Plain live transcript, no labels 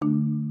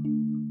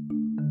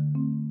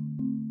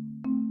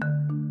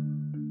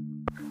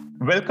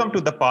Welcome to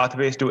the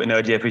Pathways to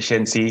Energy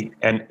Efficiency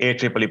and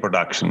AEEE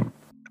Production.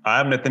 I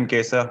am Nitin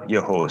Kesa,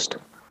 your host.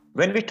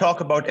 When we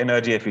talk about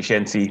energy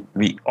efficiency,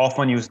 we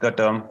often use the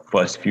term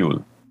first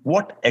fuel.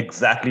 What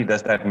exactly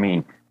does that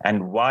mean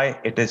and why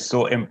it is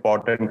so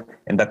important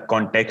in the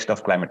context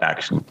of climate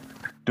action?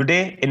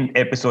 Today, in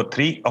episode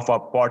 3 of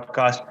our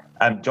podcast,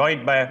 I'm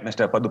joined by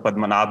Mr. Padu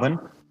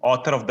Padmanabhan,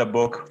 author of the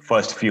book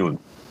First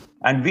Fuel.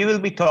 And we will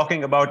be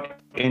talking about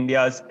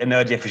India's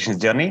energy efficiency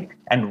journey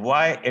and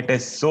why it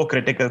is so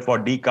critical for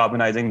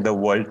decarbonizing the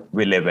world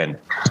we live in.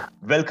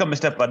 Welcome,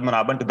 Mr.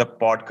 Padmanabhan, to the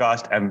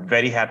podcast. I'm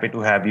very happy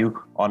to have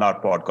you on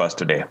our podcast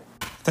today.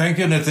 Thank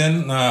you,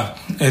 Nitin.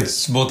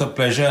 It's both a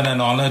pleasure and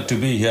an honor to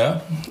be here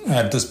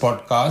at this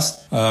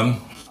podcast.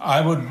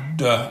 I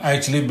would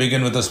actually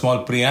begin with a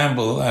small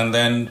preamble and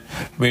then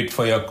wait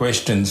for your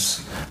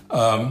questions.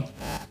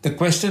 The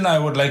question I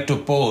would like to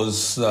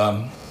pose,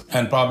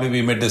 and probably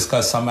we may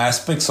discuss some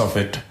aspects of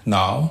it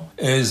now,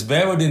 is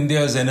where would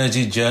India's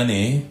energy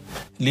journey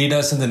lead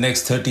us in the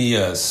next 30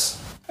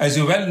 years? As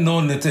you well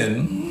know,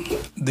 Nitin,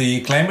 the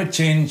climate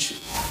change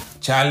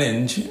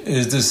challenge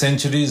is the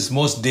century's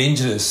most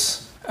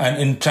dangerous and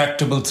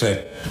intractable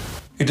threat.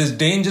 It is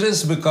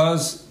dangerous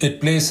because it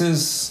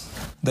places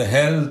the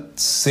health,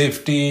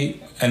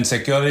 safety, and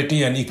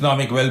security and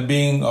economic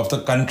well-being of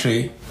the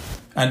country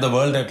and the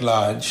world at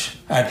large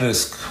at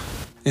risk.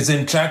 It's an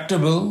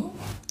intractable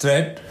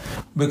threat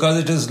because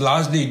it is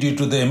largely due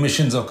to the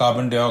emissions of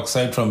carbon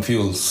dioxide from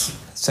fuels.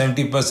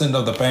 70%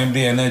 of the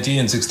primary energy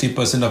and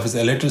 60% of its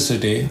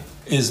electricity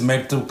is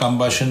made through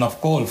combustion of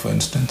coal, for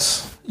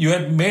instance. You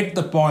had made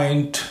the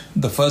point,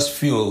 the first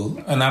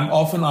fuel, and I'm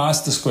often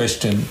asked this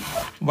question,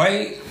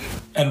 why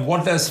and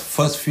what does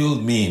first fuel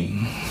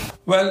mean?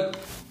 Well,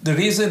 the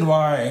reason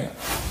why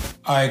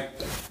I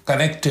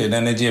connected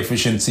energy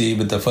efficiency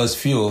with the first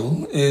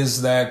fuel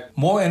is that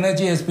more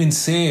energy has been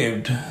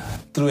saved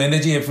through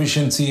energy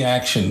efficiency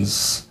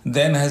actions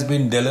than has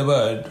been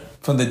delivered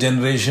from the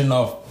generation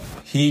of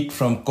heat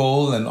from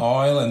coal and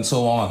oil and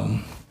so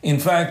on. In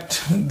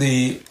fact,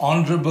 the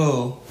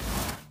Honorable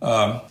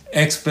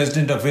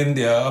ex-President of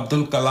India,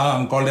 Abdul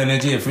Kalam, called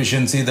energy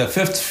efficiency the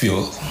fifth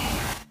fuel.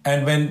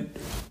 And when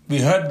we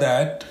heard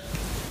that,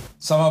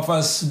 some of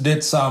us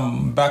did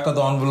some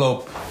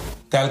back-of-the-envelope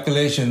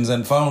calculations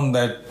and found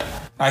that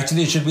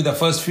actually it should be the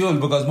first fuel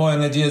because more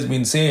energy has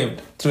been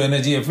saved through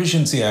energy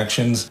efficiency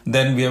actions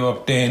than we have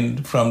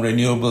obtained from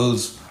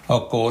renewables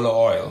or coal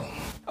or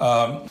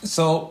oil.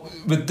 So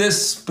with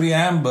this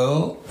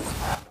preamble,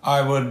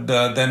 I would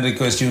then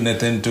request you,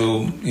 Nitin,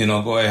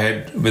 to go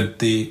ahead with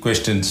the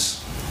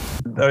questions.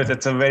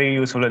 It's a very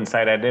useful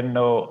insight. I didn't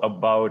know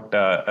about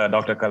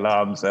Dr.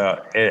 Kalam's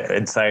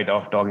insight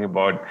of talking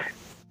about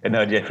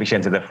energy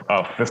efficiency, the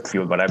fifth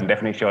fuel, but I'm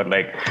definitely sure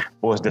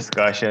post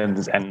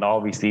discussions and now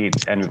we see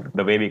it and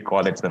the way we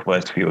call it's the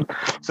first fuel.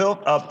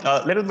 So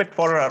a little bit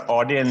for our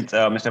audience,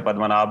 Mr.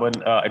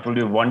 Padmanabhan, it will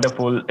be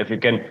wonderful if you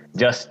can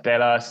just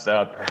tell us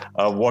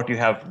what you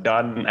have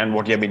done and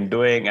what you have been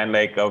doing and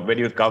where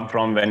you come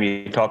from when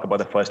we talk about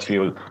the first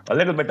fuel. A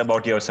little bit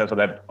about yourself so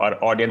that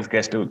our audience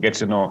gets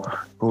to know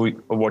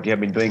what you have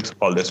been doing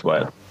all this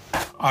while.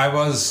 I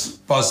was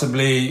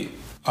possibly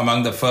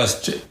among the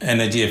first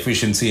energy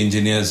efficiency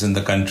engineers in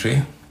the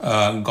country.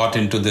 Got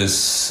into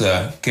this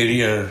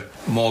career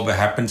more of a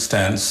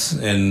happenstance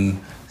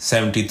in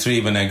 73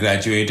 when I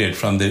graduated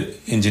from the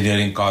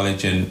engineering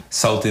college in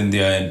South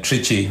India in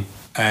Trichy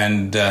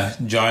and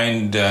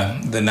joined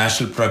the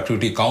National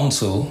Productivity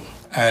Council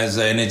as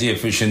an energy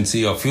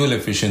efficiency or fuel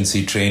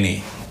efficiency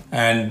trainee.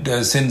 And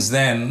since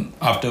then,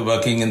 after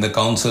working in the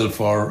council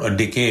for a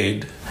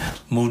decade,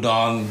 moved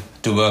on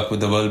to work with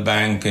the World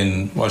Bank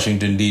in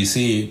Washington,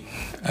 D.C.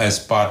 as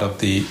part of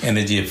the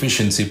energy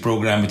efficiency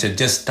program, which had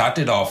just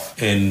started off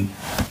in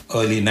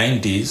early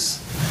 90s,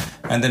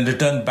 and then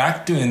returned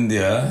back to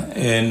India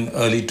in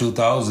early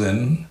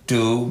 2000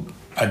 to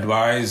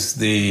advise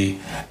the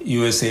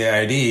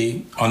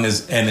USAID on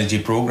its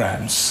energy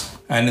programs.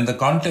 And in the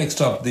context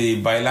of the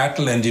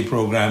bilateral energy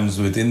programs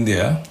with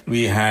India,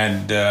 we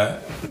had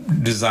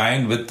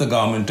designed with the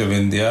government of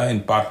India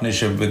in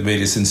partnership with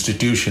various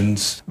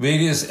institutions,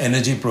 various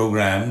energy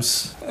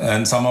programs,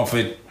 and some of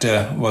it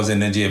was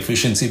energy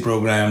efficiency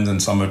programs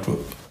and some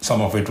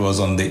of it was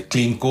on the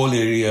clean coal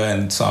area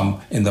and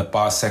some in the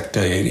power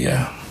sector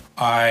area.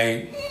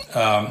 I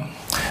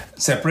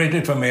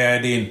separated from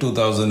AID in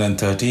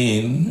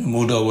 2013,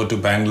 moved over to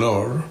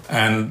Bangalore,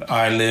 and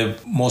I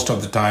live most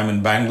of the time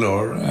in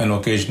Bangalore and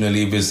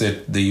occasionally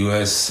visit the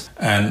US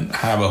and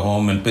have a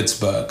home in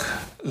Pittsburgh.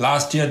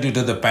 Last year, due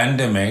to the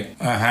pandemic,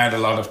 I had a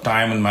lot of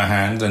time in my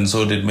hands, and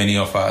so did many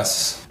of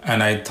us.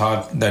 And I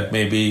thought that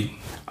maybe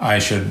I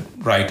should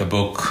write a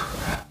book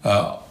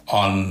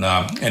on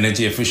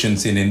energy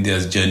efficiency in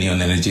India's journey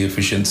on energy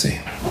efficiency.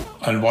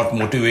 And what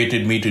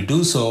motivated me to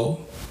do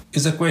so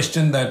is a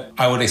question that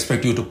I would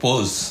expect you to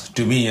pose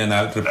to me, and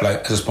I'll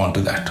respond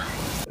to that.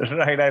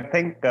 Right. I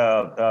think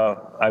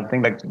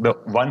like the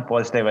one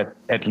positive,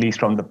 at least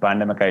from the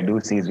pandemic, I do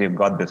see is we've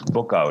got this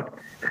book out.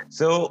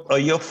 So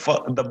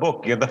the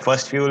book, the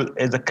First Fuel,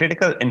 is a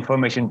critical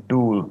information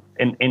tool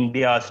in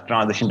India's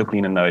transition to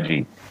clean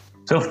energy.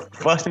 So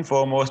first and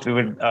foremost, we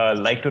would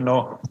like to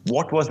know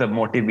what was the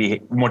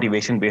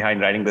motivation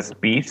behind writing this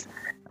piece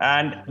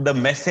and the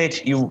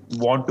message you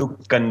want to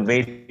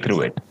convey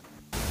through it.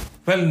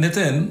 Well,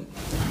 Nitin,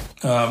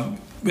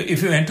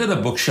 if you enter the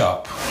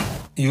bookshop,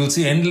 you will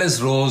see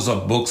endless rows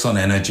of books on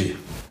energy.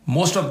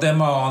 Most of them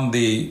are on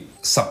the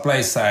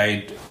supply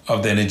side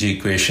of the energy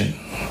equation,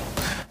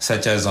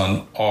 such as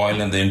on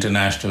oil and the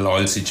international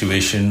oil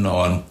situation,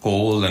 on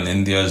coal and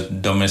India's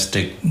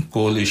domestic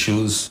coal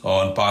issues,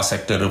 on power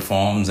sector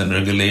reforms and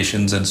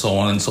regulations, and so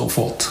on and so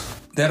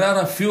forth. There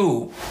are a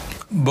few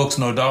books,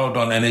 no doubt,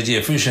 on energy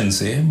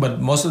efficiency,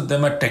 but most of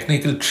them are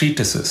technical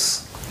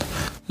treatises.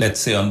 Let's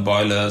say on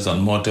boilers,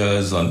 on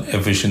motors, on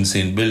efficiency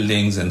in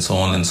buildings, and so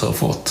on and so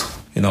forth.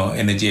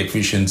 Energy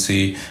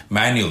efficiency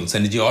manuals,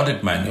 energy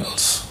audit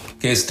manuals,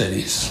 case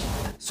studies.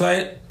 So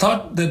I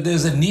thought that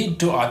there's a need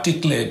to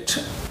articulate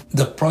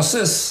the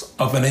process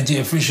of energy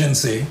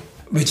efficiency,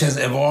 which has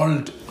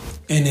evolved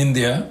in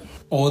India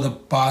over the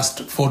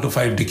past 4 to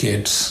 5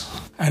 decades.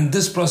 And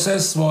this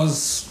process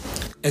was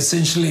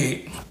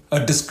essentially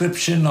a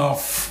description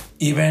of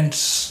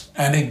events,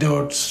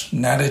 anecdotes,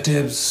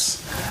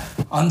 narratives,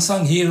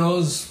 unsung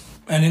heroes,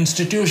 and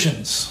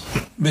institutions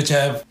which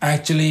have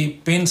actually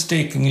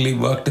painstakingly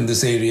worked in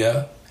this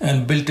area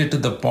and built it to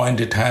the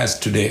point it has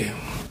today.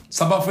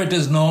 Some of it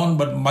is known,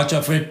 but much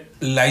of it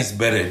lies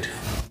buried.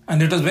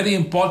 And it was very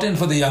important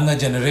for the younger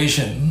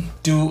generation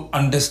to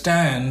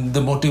understand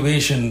the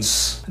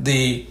motivations,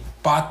 the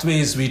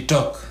pathways we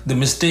took, the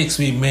mistakes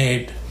we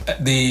made,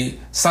 the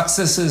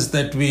successes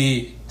that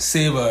we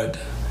savored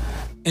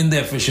in the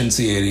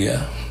efficiency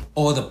area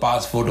over the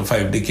past 4 to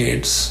 5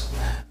 decades.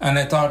 And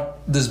I thought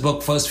this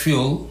book, First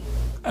Fuel,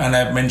 and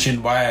I've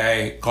mentioned why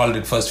I called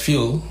it First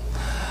Fuel,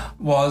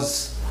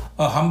 was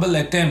a humble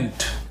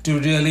attempt to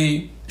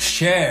really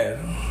share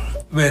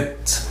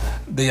with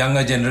the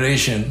younger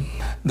generation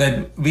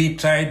that we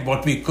tried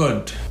what we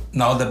could.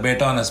 Now the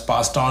baton has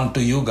passed on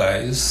to you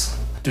guys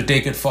to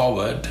take it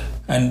forward,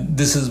 and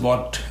this is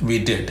what we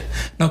did.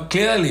 Now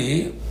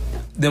clearly,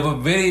 there were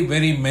very,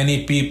 very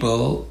many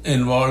people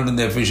involved in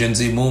the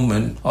efficiency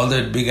movement, although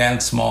it began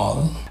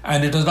small,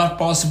 and it was not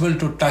possible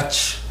to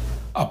touch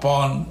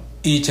upon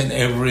each and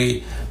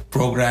every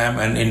program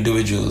and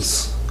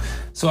individuals.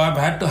 So I've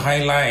had to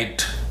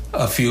highlight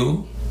a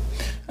few,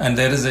 and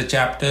there is a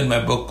chapter in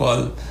my book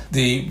called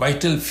The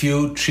Vital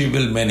Few,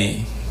 Trivial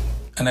Many,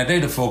 and I try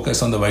to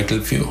focus on the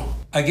vital few.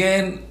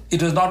 Again,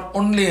 it was not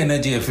only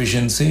energy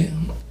efficiency,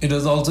 it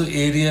was also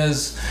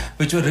areas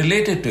which were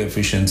related to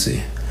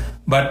efficiency.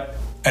 But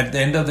at the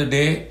end of the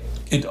day,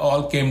 it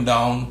all came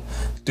down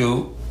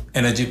to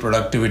energy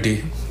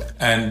productivity.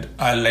 And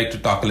I'd like to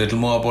talk a little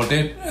more about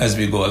it as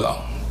we go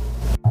along.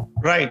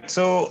 Right.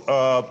 So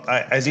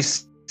as you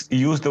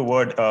use the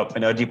word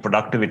energy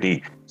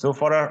productivity, so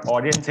for our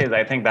audiences,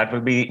 I think that will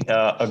be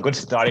a good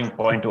starting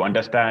point to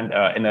understand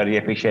energy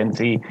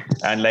efficiency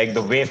and like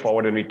the way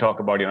forward when we talk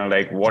about,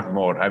 like what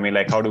more? I mean,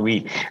 like how do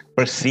we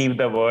perceive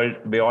the world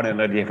beyond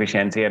energy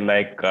efficiency and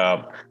like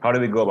how do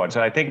we go about it?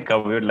 So I think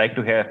we would like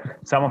to hear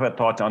some of your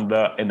thoughts on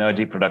the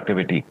energy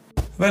productivity.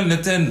 Well,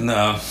 Nitin,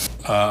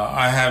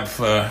 I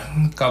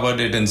have covered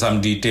it in some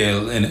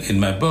detail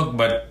in my book,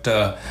 but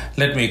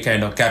let me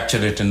kind of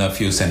capture it in a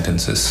few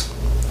sentences.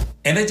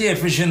 Energy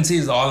efficiency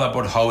is all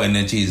about how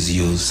energy is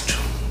used.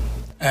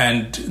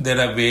 And there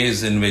are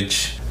ways in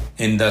which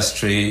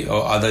industry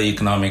or other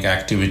economic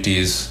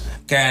activities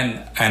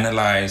can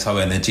analyze how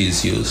energy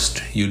is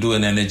used. You do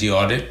an energy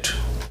audit,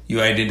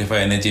 you identify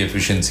energy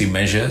efficiency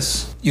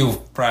measures,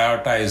 you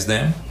prioritize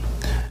them,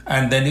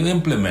 and then you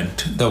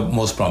implement the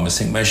most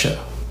promising measure.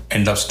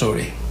 End of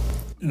story.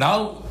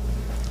 Now,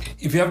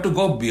 if you have to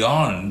go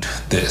beyond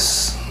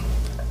this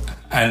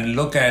and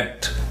look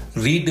at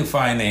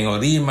redefining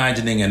or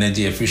reimagining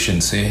energy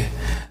efficiency,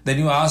 then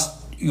you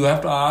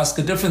have to ask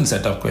a different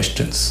set of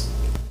questions.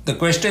 The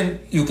question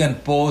you can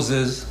pose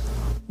is,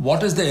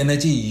 what is the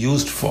energy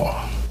used for?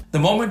 The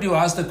moment you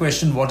ask the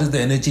question, what is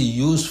the energy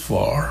used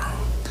for,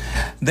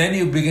 then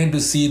you begin to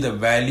see the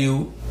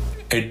value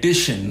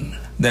addition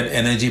that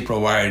energy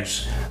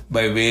provides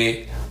by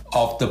way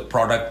of the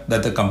product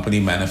that the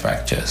company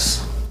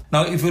manufactures.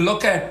 Now, if you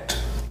look at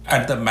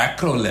the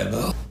macro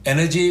level,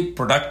 energy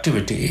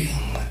productivity,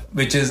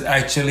 which is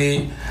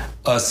actually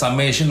a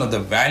summation of the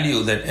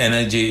value that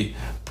energy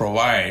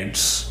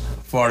provides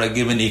for a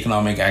given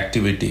economic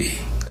activity.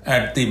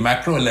 At the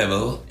macro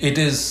level, it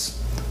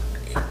is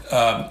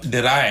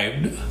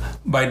derived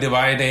by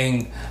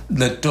dividing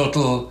the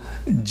total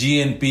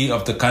GNP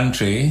of the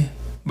country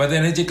by the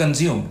energy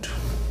consumed.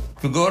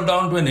 If you go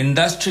down to an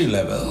industry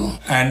level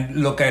and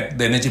look at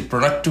the energy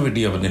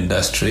productivity of an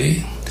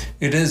industry,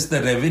 it is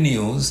the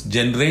revenues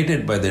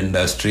generated by the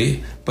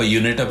industry per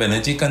unit of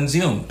energy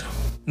consumed.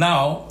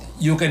 Now,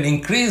 you can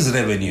increase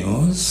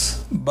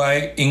revenues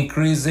by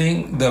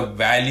increasing the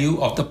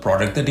value of the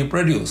product that you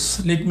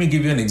produce. Let me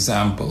give you an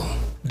example.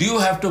 Do you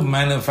have to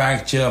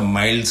manufacture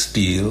mild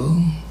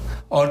steel,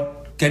 or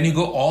can you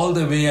go all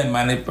the way and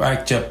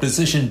manufacture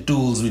precision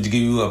tools which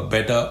give you a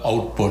better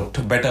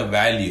output, better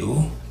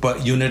value per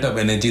unit of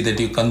energy that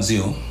you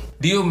consume?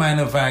 Do you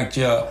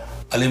manufacture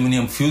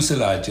aluminum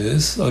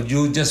fuselages, or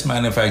do you just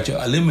manufacture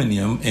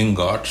aluminum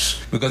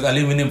ingots? Because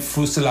aluminum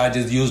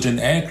fuselages used in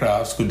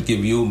aircrafts could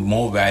give you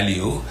more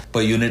value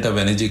per unit of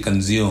energy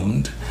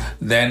consumed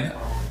than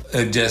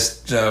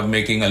just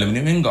making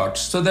aluminum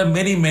ingots. So there are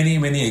many, many,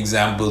 many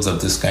examples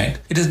of this kind.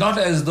 It is not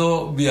as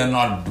though we are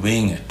not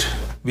doing it.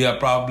 We are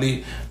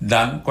probably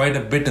done quite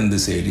a bit in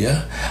this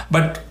area,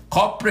 but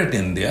corporate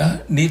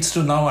India needs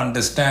to now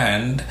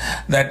understand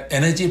that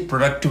energy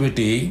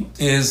productivity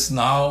is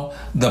now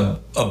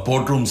a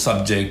boardroom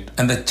subject.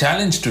 And the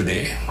challenge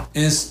today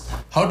is,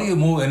 how do you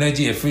move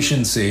energy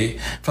efficiency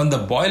from the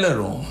boiler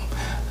room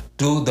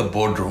to the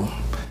boardroom?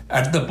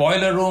 At the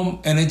boiler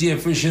room, energy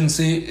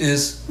efficiency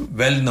is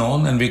well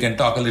known, and we can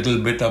talk a little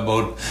bit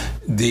about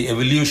the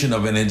evolution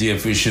of energy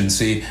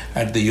efficiency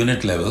at the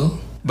unit level.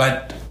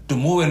 But to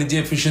move energy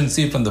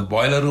efficiency from the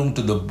boiler room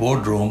to the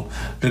boardroom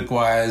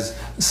requires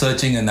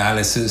searching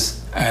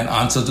analysis and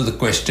answer to the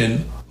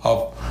question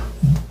of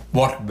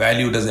what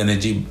value does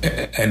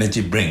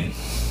energy bring.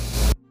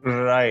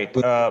 Right.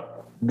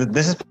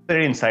 This is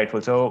very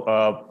insightful. So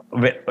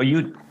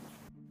you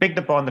picked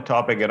upon the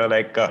topic,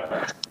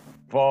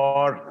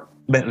 for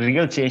the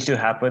real change to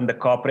happen, the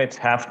corporates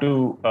have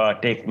to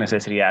take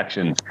necessary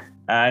actions.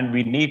 And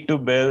we need to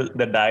build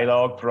the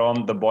dialogue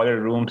from the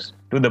boiler rooms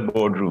to the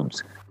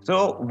boardrooms.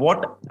 So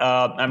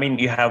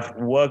you have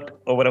worked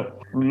over a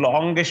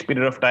longish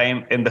period of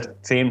time in the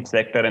same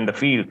sector in the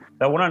field.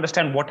 So I want to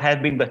understand what has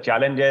been the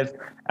challenges,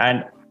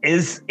 and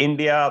is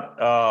Indian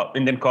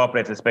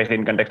corporates, especially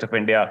in context of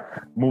India,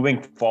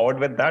 moving forward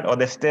with that, or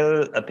they're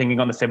still thinking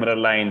on the similar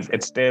lines?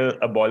 It's still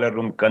a boiler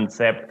room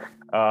concept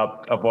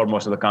for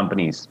most of the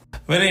companies.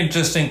 Very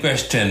interesting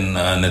question,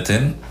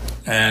 Nitin.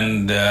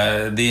 And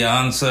the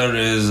answer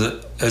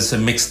is a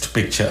mixed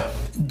picture.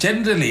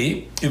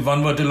 Generally, if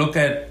one were to look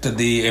at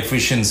the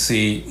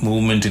efficiency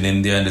movement in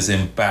India and its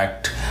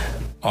impact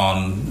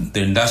on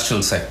the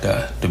industrial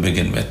sector to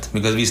begin with,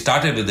 because we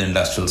started with the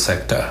industrial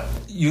sector,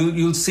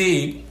 you'll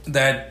see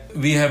that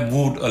we have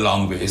moved a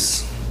long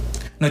ways.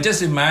 Now,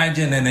 just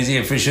imagine energy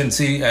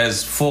efficiency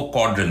as 4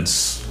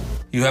 quadrants.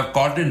 You have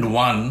quadrant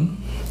 1,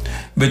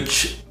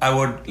 which I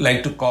would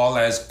like to call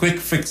as quick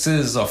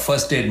fixes or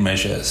first aid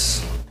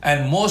measures.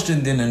 And most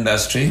Indian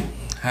industry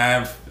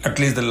have, at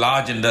least the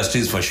large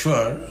industries for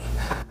sure,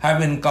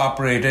 have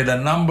incorporated a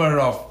number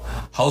of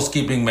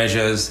housekeeping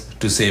measures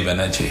to save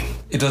energy.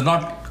 It was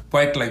not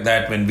quite like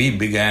that when we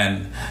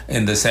began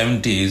in the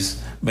 70s,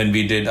 when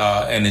we did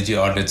our energy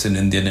audits in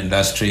Indian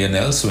industry and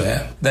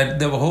elsewhere, that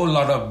there were a whole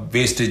lot of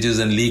wastages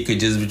and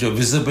leakages which were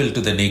visible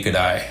to the naked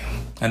eye.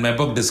 And my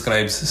book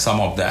describes some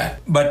of that.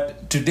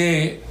 But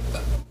today,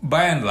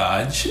 by and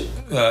large,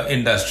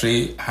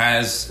 industry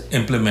has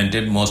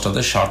implemented most of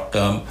the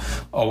short-term,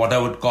 or what I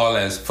would call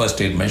as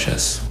first aid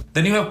measures.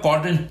 Then you have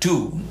quadrant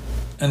 2,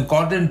 and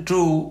quadrant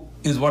 2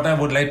 is what I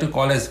would like to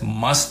call as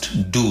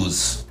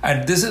must-dos.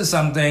 And this is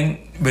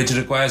something which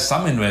requires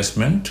some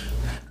investment.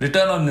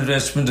 Return on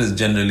investment is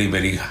generally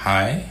very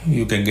high.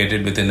 You can get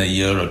it within a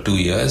year or 2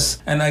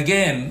 years. And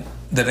again,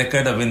 the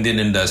record of Indian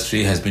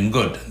industry has been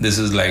good. This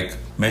is like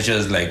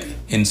measures like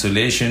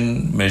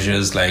insulation,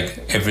 measures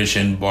like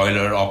efficient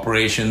boiler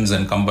operations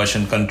and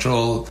combustion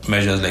control,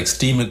 measures like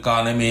steam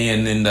economy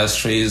in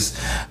industries,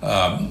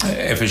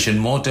 efficient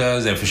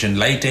motors, efficient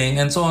lighting,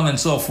 and so on and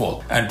so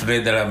forth. And today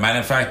there are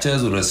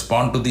manufacturers who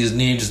respond to these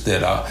needs.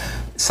 There are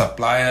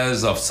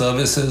suppliers of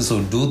services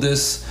who do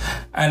this.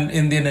 And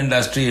Indian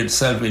industry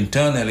itself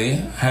internally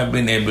have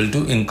been able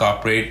to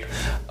incorporate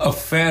a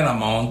fair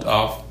amount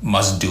of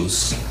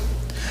must-dos.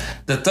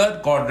 The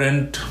third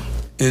quadrant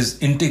is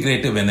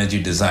integrative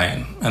energy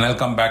design, and I'll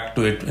come back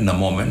to it in a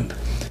moment.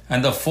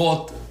 And the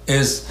fourth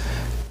is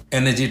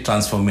energy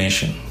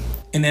transformation.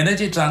 In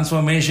energy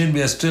transformation,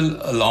 we are still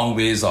a long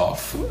ways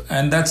off,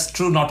 and that's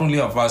true not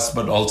only of us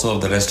but also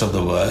of the rest of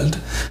the world.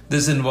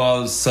 This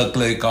involves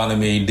circular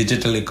economy,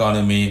 digital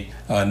economy,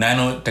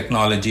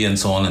 nanotechnology, and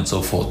so on and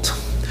so forth.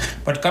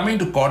 But coming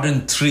to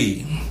quadrant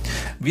 3,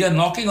 we are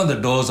knocking on the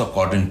doors of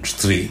quadrant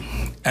 3.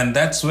 And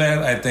that's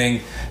where I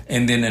think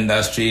Indian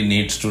industry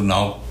needs to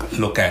now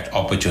look at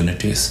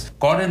opportunities.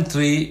 Quadrant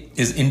 3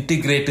 is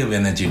integrative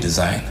energy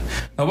design.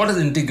 Now, what does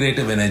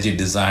integrative energy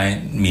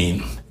design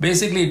mean?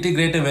 Basically,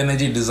 integrative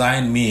energy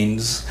design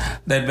means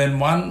that when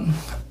one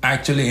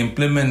actually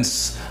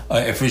implements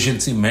an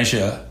efficiency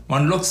measure,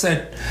 one looks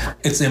at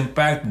its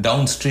impact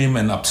downstream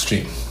and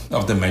upstream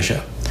of the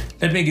measure.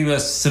 Let me give you a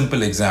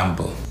simple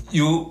example.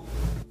 You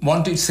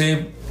want to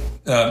save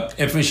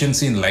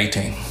efficiency in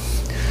lighting.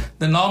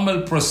 The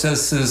normal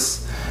process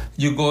is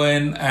you go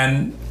in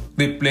and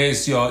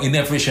replace your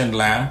inefficient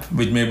lamp,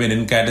 which may be an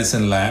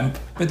incandescent lamp,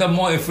 with a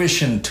more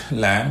efficient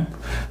lamp,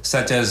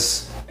 such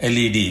as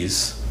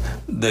LEDs.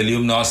 the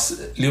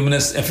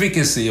luminous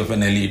efficacy of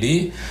an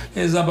LED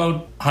is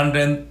about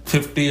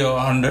 150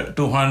 or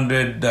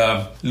 200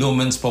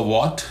 lumens per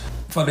watt.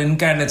 For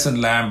incandescent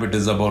lamp, it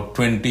is about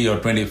 20 or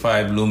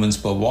 25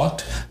 lumens per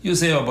watt. You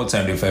save about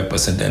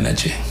 75%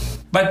 energy.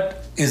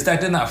 But is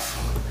that enough?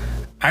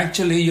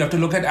 Actually, you have to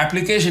look at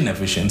application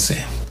efficiency.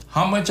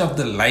 How much of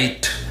the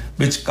light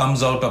which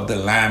comes out of the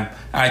lamp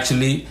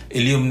actually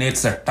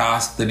illuminates the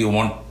task that you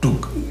want to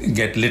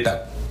get lit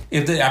up?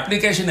 If the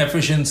application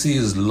efficiency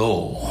is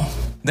low,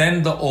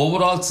 then the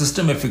overall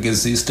system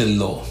efficacy is still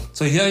low.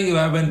 So here you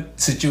have a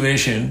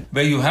situation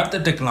where you have the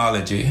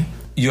technology,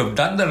 you have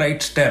done the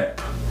right step,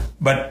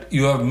 but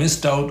you have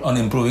missed out on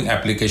improving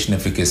application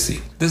efficacy.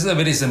 This is a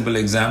very simple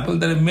example.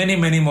 There are many,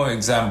 many more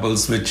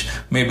examples which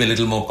may be a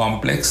little more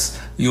complex.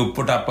 You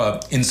put up an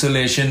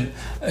insulation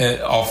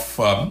of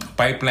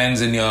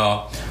pipelines in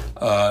your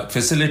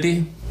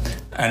facility,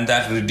 and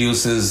that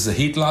reduces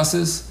heat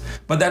losses.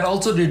 But that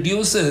also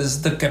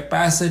reduces the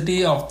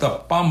capacity of the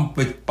pump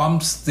which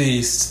pumps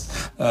the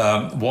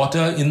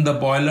water in the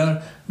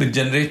boiler, which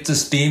generates the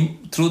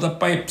steam through the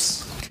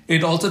pipes.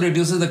 It also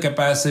reduces the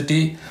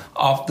capacity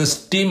of the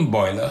steam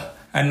boiler.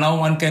 And now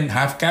one can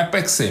have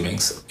capex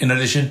savings in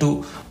addition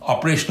to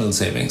operational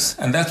savings.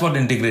 And that's what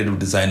integrative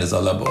design is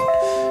all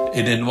about.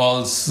 It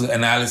involves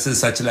analysis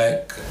such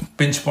like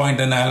pinch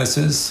point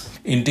analysis,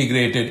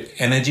 integrated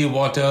energy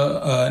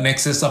water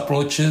nexus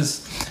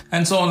approaches,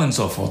 and so on and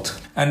so forth.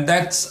 And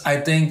that's, I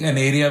think, an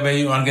area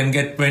where one can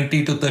get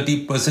 20 to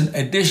 30%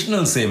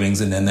 additional savings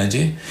in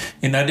energy,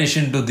 in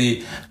addition to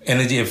the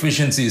energy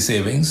efficiency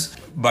savings,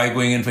 by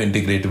going in for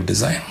integrative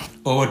design.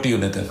 Over to you,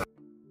 Nitin.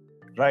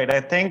 Right.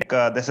 I think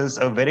this is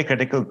a very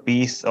critical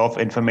piece of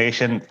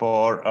information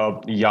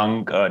for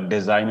young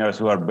designers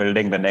who are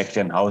building the next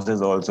gen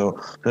houses also.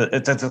 So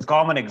it's a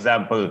common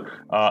example,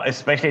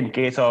 especially in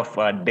case of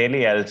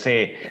Delhi, I'll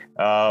say.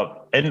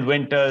 In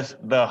winters,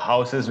 the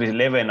houses we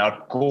live in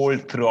are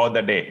cold throughout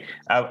the day.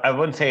 I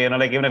wouldn't say,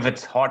 like even if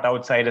it's hot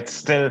outside, it's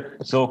still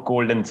so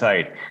cold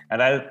inside.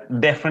 And I'll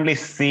definitely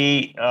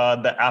see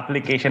the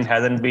application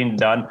hasn't been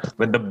done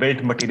with the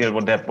built material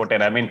what they've put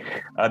in. I mean,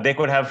 they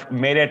could have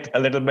made it a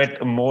little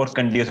bit more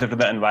conducive to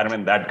the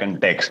environment in that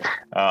context.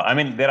 I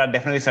mean, there are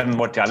definitely certain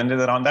more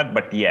challenges around that,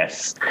 but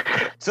yes.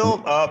 So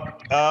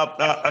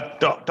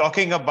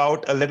talking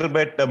about a little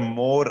bit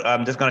more,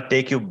 I'm just going to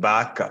take you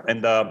back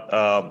in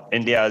the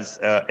India's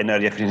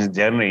energy efficiency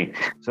journey.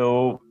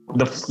 So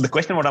the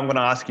question what I'm going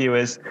to ask you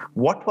is,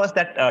 what was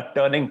that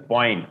turning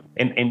point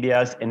in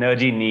India's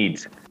energy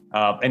needs,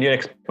 in your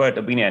expert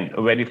opinion,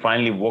 where we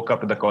finally woke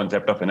up to the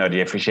concept of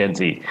energy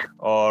efficiency,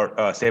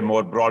 or say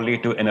more broadly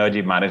to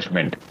energy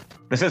management?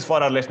 This is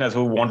for our listeners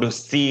who want to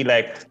see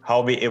like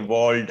how we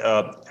evolved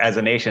as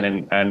a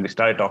nation, and we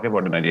started talking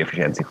about energy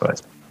efficiency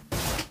first.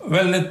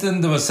 Well,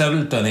 Nitin, there were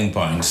several turning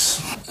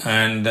points,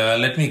 and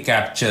let me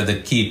capture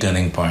the key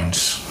turning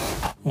points.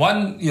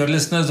 One, your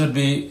listeners would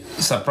be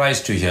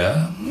surprised to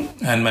hear,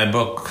 and my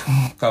book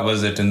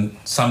covers it in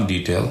some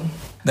detail,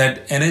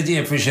 that energy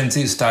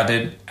efficiency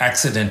started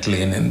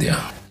accidentally in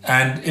India.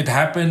 And it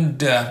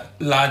happened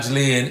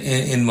largely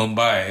in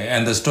Mumbai,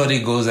 and the story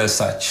goes as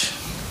such.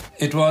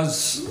 It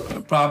was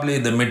probably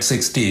the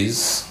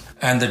mid-60s,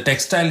 and the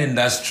textile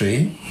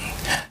industry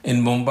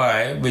in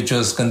Mumbai, which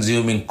was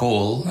consuming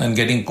coal and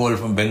getting coal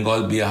from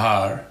Bengal,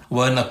 Bihar,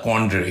 were in a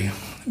quandary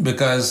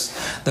because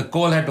the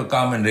coal had to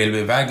come in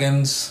railway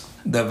wagons.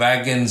 The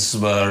wagons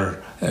were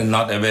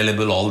not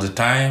available all the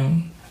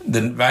time.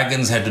 The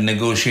wagons had to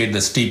negotiate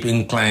the steep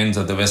inclines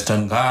of the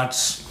Western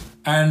Ghats.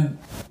 And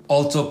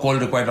also coal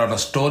required a lot of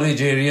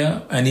storage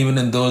area. And even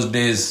in those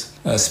days,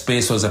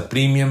 space was a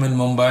premium in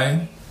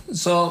Mumbai.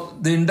 So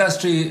the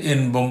industry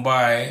in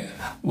Mumbai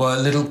were a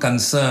little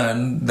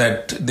concerned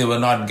that they were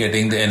not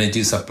getting the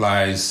energy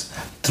supplies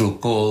through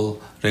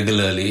coal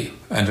regularly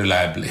and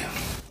reliably.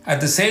 At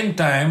the same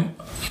time,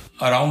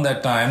 around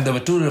that time, there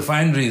were two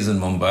refineries in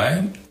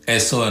Mumbai,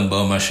 Esso and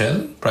Burma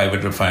Shell,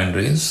 private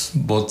refineries,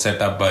 both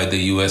set up by the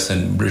US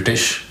and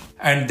British.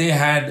 And they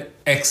had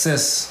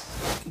excess,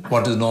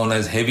 what is known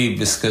as heavy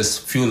viscous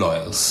fuel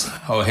oils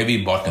or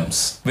heavy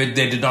bottoms, which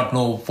they did not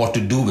know what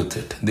to do with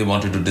it. They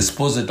wanted to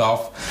dispose it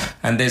off.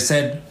 And they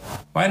said,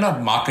 why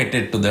not market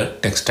it to the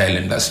textile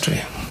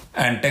industry?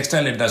 And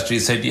textile industry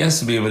said,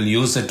 yes, we will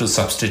use it to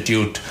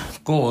substitute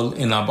coal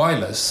in our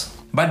boilers.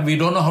 But we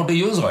don't know how to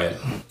use oil.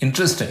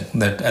 Interesting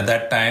that at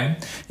that time,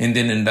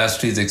 Indian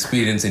industry's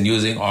experience in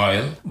using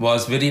oil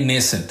was very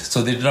nascent.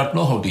 So they did not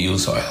know how to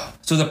use oil.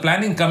 So the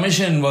Planning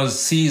Commission was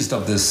seized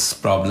of this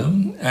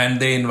problem, and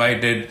they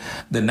invited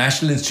the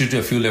National Institute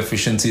of Fuel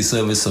Efficiency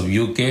Service of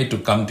UK to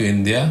come to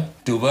India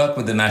to work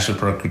with the National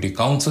Productivity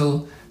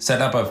Council,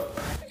 set up a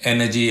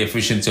energy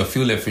efficiency or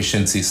fuel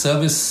efficiency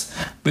service,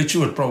 which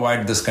would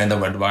provide this kind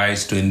of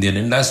advice to Indian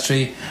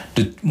industry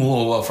to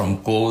move over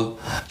from coal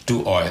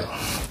to oil.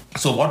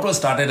 So what was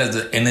started as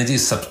an energy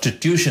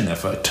substitution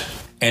effort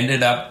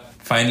ended up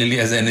finally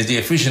as an energy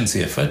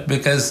efficiency effort,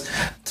 because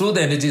through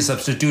the energy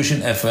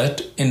substitution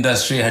effort,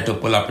 industry had to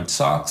pull up its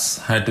socks,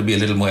 had to be a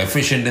little more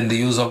efficient in the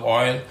use of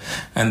oil,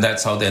 and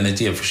that's how the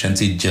energy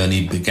efficiency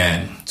journey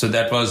began. So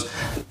that was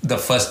the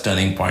first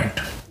turning point.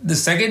 The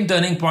second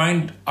turning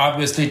point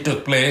obviously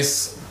took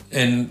place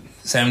in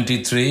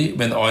 73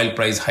 when the oil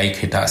price hike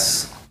hit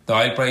us. The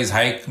oil price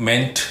hike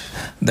meant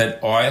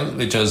that oil,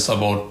 which was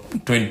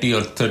about 20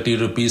 or 30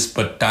 rupees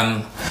per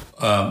ton,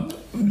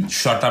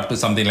 shot up to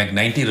something like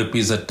 90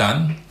 rupees a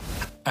ton.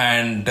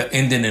 And the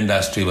Indian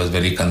industry was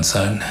very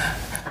concerned.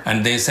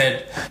 And they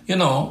said,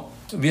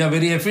 we are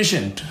very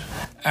efficient.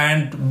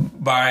 And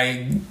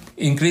by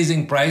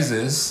increasing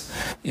prices,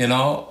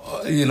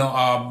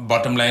 our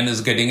bottom line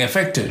is getting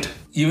affected.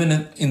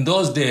 Even in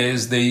those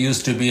days, there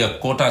used to be a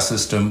quota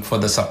system for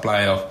the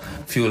supply of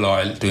fuel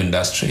oil to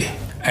industry.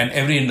 And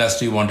every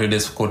industry wanted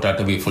its quota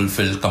to be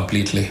fulfilled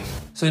completely.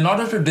 So in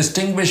order to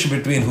distinguish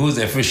between who's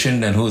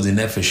efficient and who's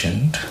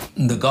inefficient,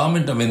 the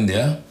government of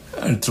India,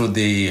 through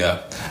the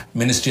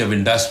Ministry of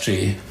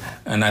Industry,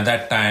 and at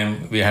that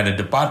time we had a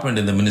department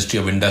in the Ministry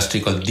of Industry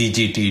called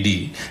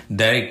DGTD,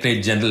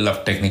 Directorate General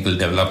of Technical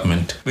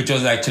Development, which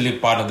was actually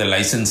part of the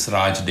License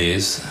Raj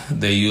days.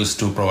 They used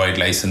to provide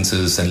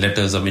licenses and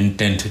letters of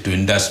intent to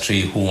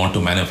industry who want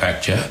to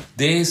manufacture.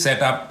 They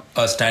set up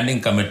a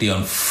standing committee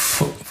on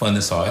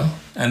furnace oil,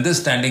 and this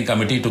standing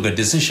committee took a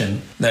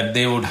decision that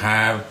they would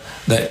have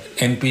the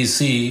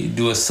NPC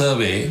do a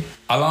survey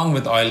along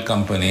with oil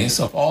companies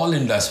of all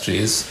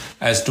industries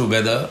as to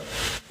whether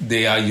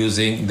they are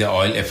using the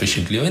oil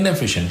efficiently or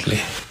inefficiently.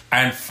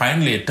 And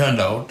finally, it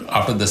turned out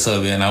after the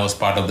survey, and I was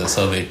part of the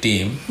survey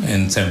team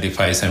in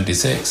 75,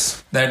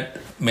 76, that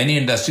many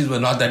industries were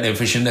not that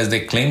efficient as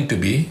they claimed to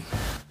be.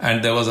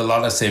 And there was a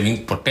lot of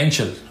saving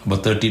potential,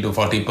 about 30 to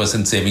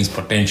 40% savings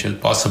potential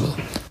possible.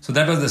 So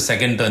that was the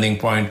second turning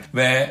point,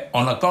 where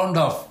on account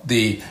of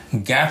the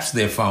gaps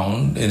they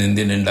found in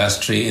Indian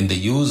industry in the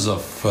use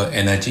of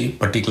energy,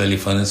 particularly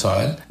furnace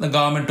oil, the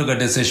government took a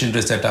decision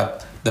to set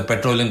up the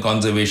Petroleum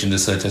Conservation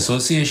Research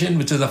Association,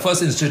 which is the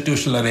first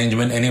institutional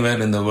arrangement anywhere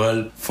in the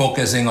world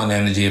focusing on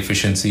energy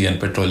efficiency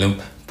and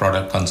petroleum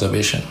product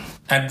conservation.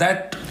 And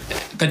that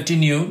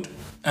continued.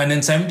 And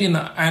in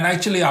 79, and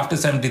actually after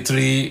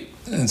 73,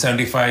 in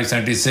 75,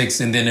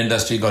 76, Indian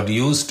industry got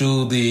used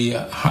to the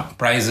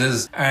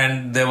prices,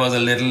 and there was a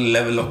little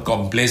level of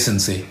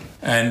complacency,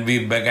 and we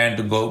began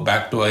to go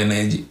back to our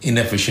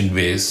inefficient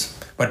ways.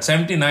 But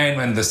 79,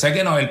 when the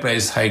second oil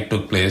price hike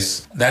took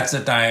place, that's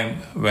the time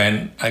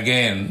when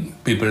again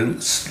people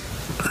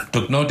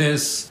took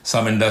notice.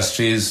 Some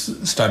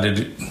industries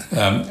started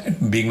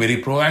being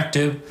very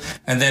proactive,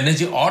 and the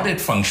energy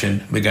audit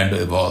function began to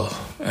evolve.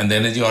 And the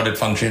energy audit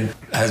function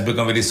has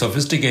become very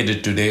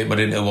sophisticated today, but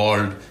it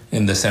evolved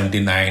in the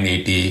 79,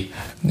 80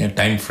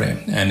 time frame.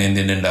 And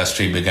Indian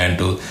industry began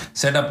to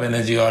set up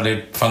energy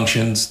audit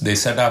functions. They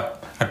set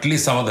up, at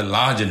least some of the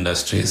large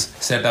industries,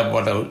 set up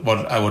what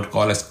I would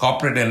call as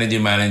corporate energy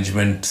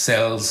management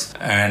cells,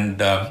 and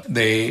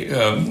they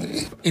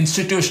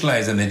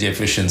institutionalize energy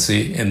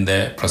efficiency in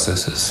their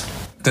processes.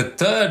 The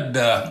third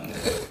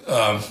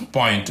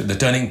point, the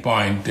turning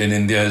point in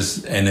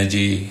India's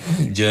energy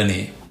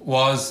journey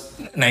was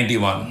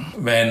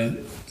 91,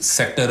 when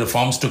sector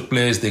reforms took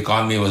place, the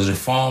economy was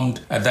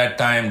reformed. At that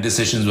time,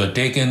 decisions were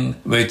taken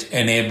which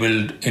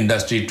enabled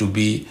industry to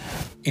be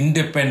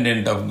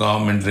independent of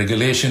government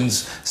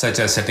regulations, such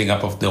as setting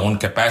up of their own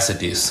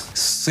capacities.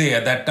 Say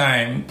at that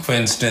time, for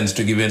instance,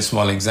 to give you a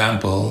small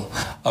example,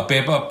 a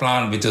paper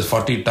plant which is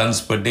 40 tons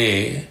per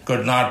day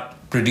could not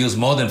produce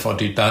more than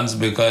 40 tons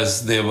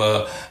because they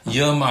were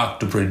earmarked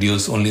to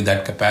produce only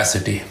that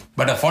capacity.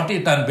 But a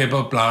 40-ton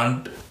paper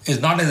plant is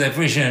not as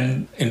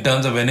efficient in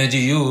terms of energy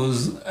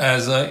use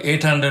as a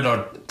 800 or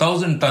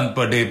 1,000 ton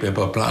per day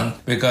paper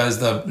plant, because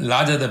the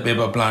larger the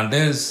paper plant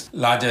is,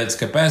 larger its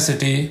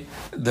capacity,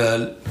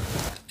 the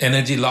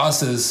energy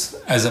losses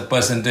as a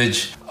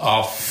percentage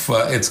of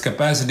its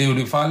capacity will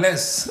be far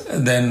less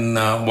than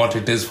what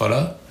it is for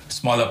a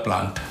smaller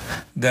plant.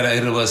 There are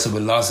irreversible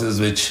losses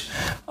which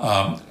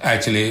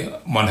actually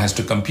one has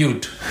to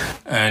compute,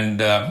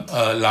 and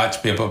a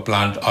large paper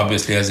plant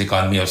obviously has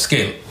economy of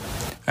scale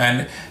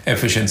and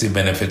efficiency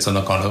benefits on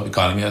account of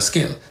economy of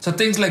scale. So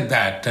things like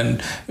that,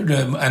 and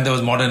there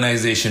was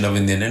modernization of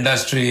Indian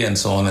industry and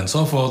so on and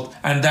so forth,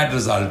 and that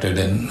resulted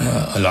in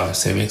a lot of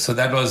savings. So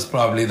that was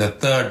probably the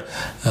third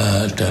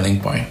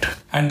turning point.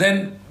 And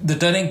then the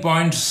turning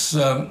points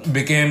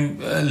became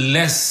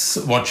less,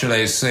 what should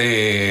I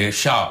say,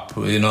 sharp.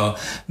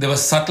 There were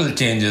subtle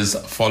changes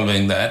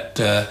following that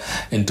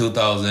in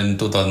 2000,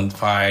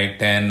 2005,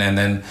 10, and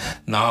then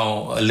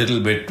now a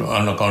little bit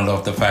on account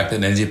of the fact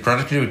that energy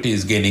productivity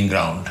is gaining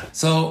ground.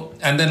 So,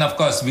 and then of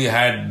course we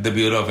had the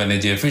Bureau of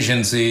Energy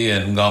Efficiency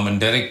and government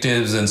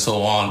directives and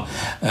so on,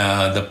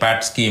 the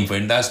PAT scheme for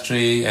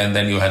industry, and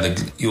then you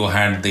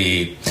had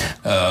the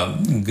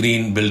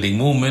green building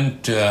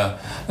movement, the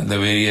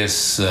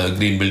various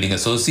green building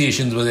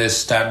associations were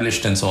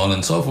established and so on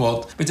and so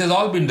forth, which has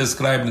all been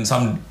described in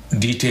some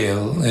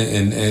detail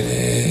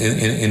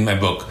in my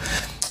book.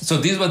 So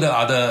these were the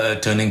other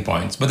turning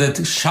points. But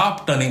the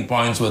sharp turning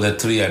points were the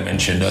three I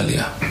mentioned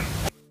earlier.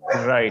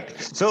 Right.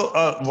 So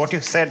what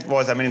you said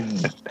was, I mean,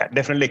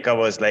 definitely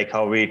covers like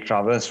how we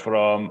traversed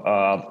from,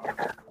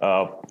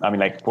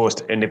 like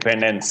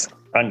post-independence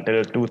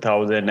until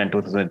 2000 and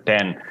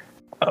 2010.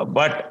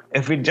 But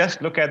if we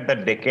just look at the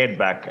decade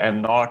back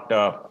and not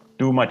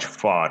too much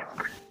far,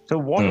 so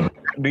what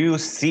do you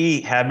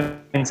see have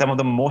been some of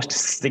the most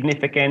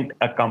significant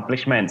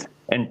accomplishments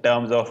in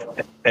terms of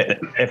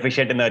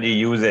efficient energy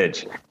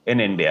usage in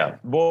India,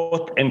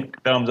 both in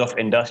terms of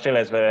industrial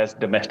as well as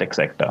domestic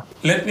sector?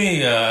 Let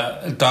me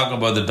talk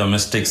about the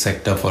domestic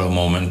sector for a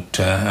moment.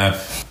 I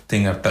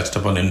think I've touched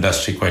upon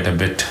industry quite a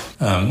bit.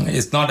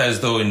 It's not as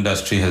though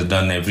industry has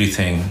done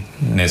everything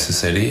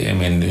necessary. I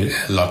mean,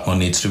 a lot more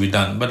needs to be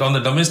done. But on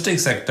the domestic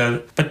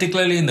sector,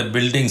 particularly in the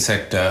building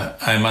sector,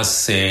 I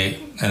must say,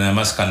 and I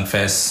must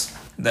confess,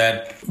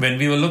 that when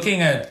we were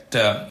looking at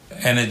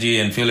energy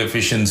and fuel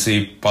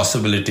efficiency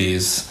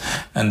possibilities,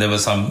 and there were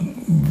some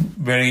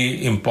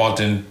very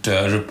important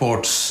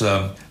reports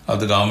of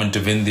the government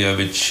of India,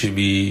 which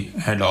we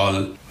had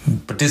all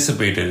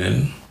participated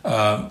in,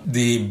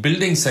 the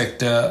building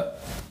sector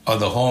or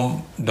the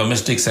home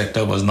domestic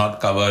sector was not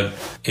covered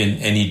in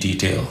any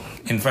detail.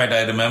 In fact,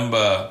 I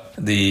remember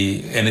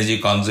the Energy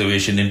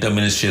Conservation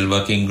Interministerial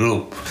Working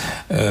Group,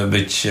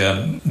 which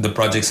the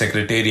project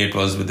secretariat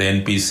was with the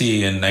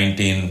NPC in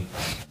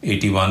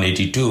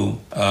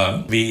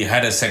 1981-82. We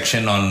had a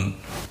section on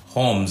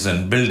homes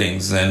and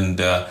buildings, and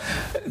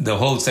the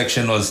whole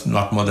section was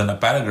not more than a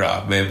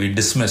paragraph where we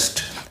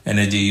dismissed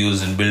energy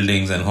used in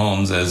buildings and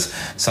homes as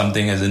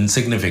something as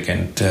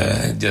insignificant.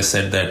 Just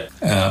said that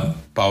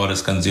power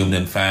is consumed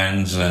in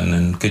fans and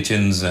in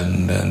kitchens,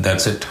 and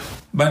that's it.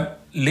 But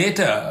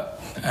later,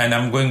 and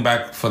I'm going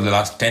back for the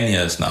last 10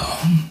 years now,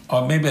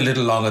 or maybe a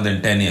little longer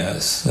than 10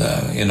 years.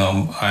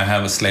 I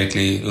have a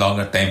slightly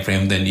longer time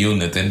frame than you,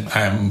 Nitin.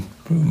 I'm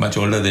much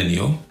older than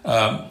you.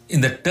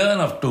 In the turn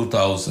of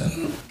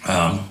 2000,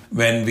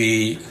 when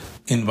we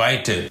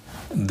invited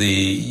the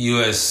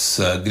US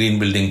Green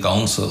Building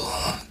Council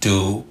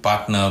to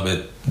partner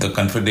with the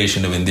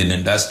Confederation of Indian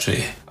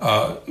Industry,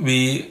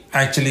 we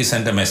actually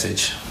sent a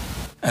message.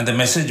 And the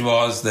message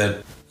was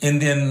that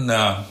Indian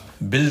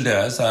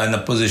builders are in a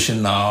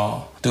position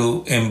now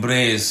to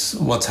embrace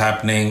what's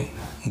happening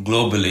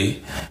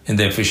globally in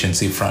the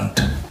efficiency front.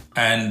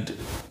 And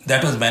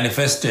that was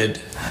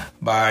manifested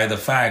by the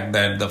fact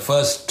that the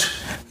first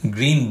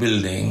green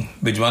building,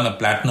 which won a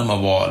platinum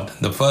award,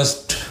 the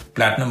first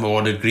platinum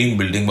awarded green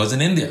building was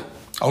in India,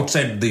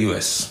 outside the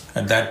US.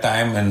 At that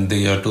time, in the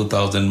year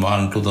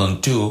 2001,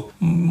 2002,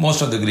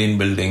 most of the green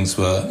buildings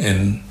were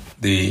in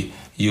the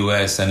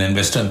US and in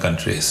Western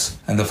countries.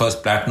 And the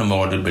first platinum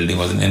awarded building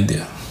was in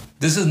India.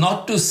 This is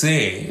not to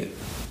say,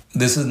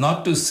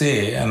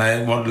 and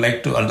I would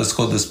like to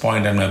underscore this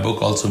point, and my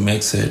book also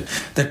makes it,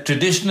 that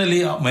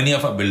traditionally many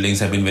of our buildings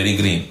have been very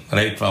green,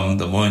 right from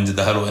the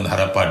Mohenjo-daro and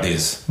Harappa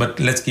days. But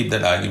let's keep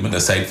that argument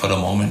aside for a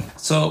moment.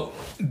 So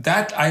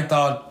that, I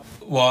thought,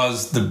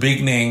 was the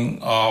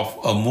beginning of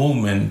a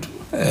movement.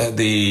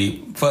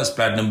 The first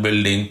platinum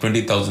building,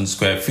 20,000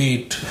 square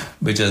feet,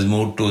 which has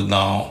moved to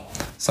now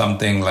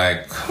something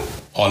like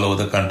all over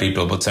the country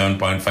to about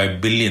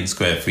 7.5 billion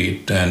square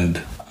feet.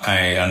 And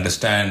I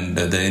understand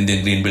that the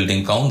Indian Green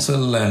Building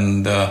Council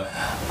and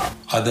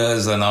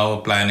others are now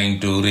planning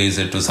to raise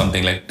it to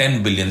something like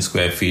 10 billion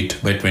square feet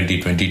by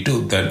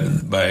 2022,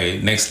 that by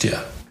next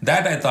year.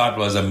 That, I thought,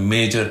 was a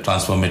major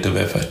transformative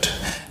effort.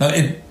 Now,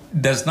 it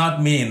does not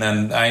mean,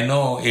 and I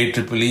know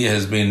AEEE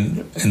has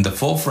been in the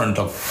forefront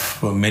of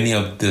many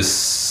of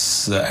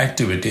this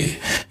activity.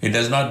 It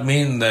does not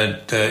mean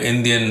that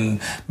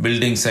Indian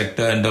building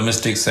sector and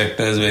domestic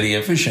sector is very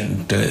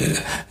efficient.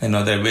 There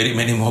are very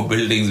many more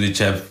buildings which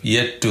have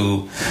yet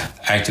to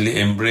actually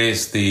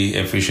embrace the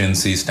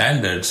efficiency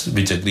standards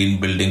which a green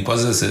building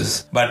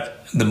possesses. But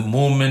the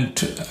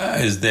movement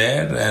is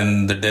there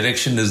and the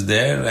direction is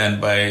there,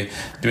 and by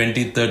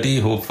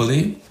 2030,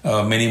 hopefully,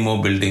 many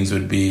more buildings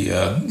would be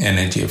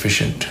energy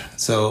efficient.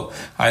 So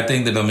I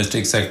think the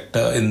domestic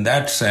sector in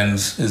that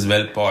sense is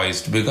well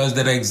poised, because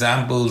there are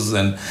examples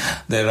and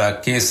there are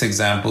case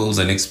examples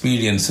and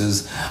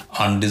experiences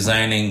on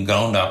designing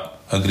ground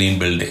up a green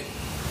building.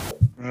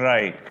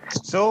 Right.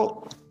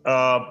 So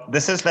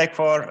this is like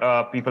for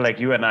people like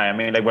you and I. I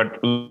mean, like, but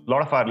a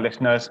lot of our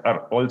listeners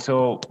are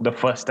also the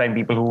first time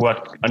people who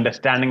are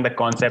understanding the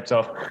concepts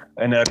of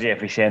energy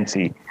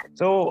efficiency.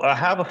 So I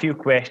have a few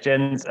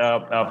questions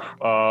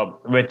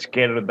which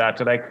cater to that.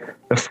 So like,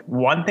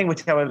 one thing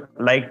which I would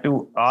like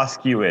to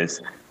ask you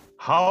is,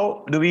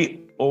 how do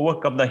we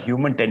overcome the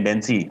human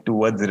tendency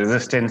towards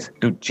resistance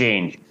to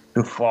change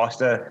to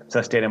foster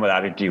sustainable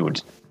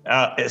attitudes?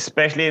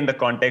 Especially in the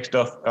context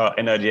of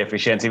energy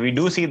efficiency, we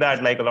do see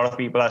that like a lot of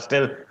people are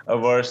still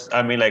averse.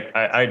 I mean, like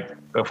I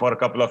for a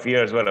couple of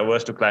years were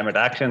averse to climate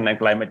action and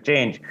climate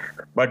change,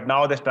 but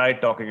now they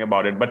started talking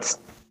about it. But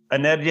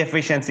energy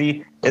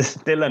efficiency is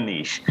still a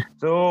niche.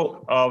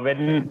 So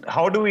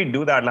how do we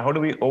do that? How do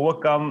we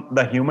overcome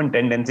the human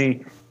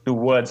tendency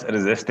towards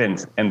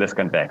resistance in this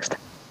context?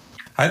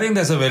 I think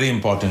that's a very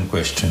important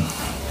question.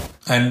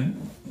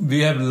 And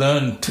we have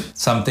learned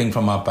something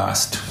from our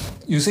past.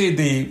 You see,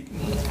 the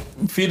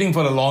feeling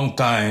for a long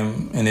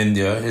time in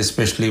India,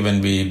 especially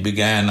when we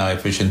began our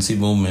efficiency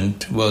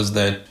movement, was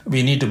that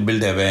we need to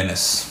build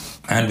awareness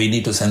and we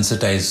need to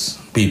sensitize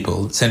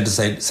people,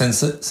 sensitize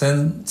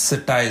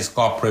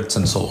corporates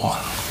and so on.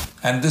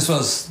 And this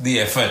was the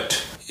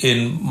effort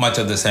in much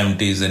of the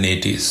 70s and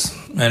 80s.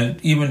 And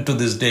even to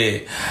this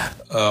day,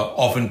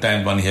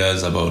 oftentimes one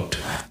hears about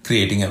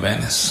creating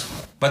awareness.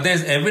 But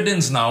there's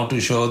evidence now to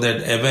show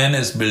that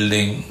awareness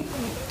building,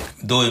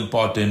 though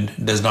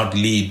important, does not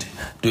lead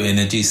to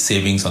energy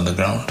savings on the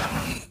ground.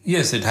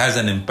 Yes, it has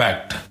an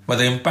impact, but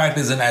the impact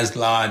isn't as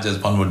large as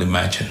one would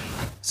imagine.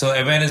 So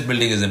awareness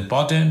building is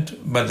important,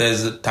 but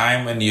there's a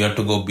time when you have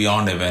to go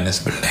beyond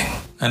awareness building.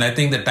 And I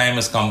think the time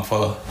has come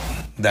for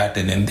that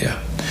in India.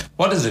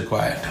 What is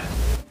required?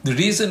 The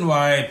reason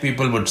why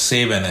people would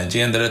save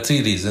energy, and there are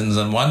three reasons,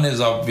 and one is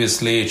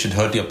obviously it should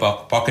hurt your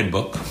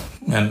pocketbook,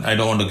 and I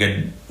don't want to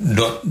get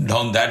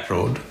down that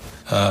road.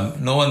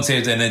 No one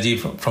saves energy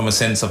from a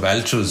sense of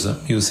altruism.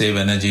 You save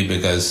energy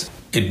because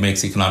it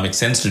makes economic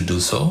sense to do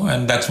so,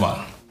 and that's one.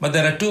 But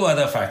there are two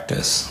other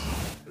factors.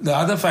 The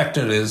other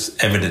factor is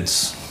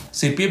evidence.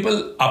 See,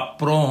 people are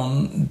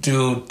prone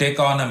to take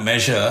on a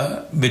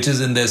measure which is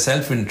in their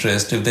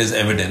self-interest if there's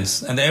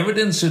evidence. And the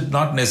evidence should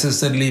not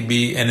necessarily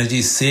be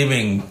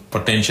energy-saving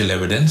potential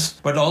evidence,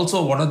 but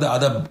also what are the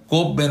other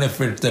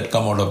co-benefits that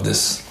come out of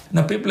this.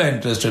 Now, people are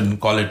interested in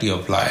quality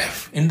of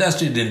life.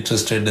 Industry is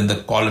interested in the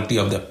quality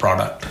of the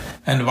product.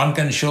 And one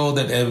can show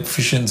that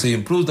efficiency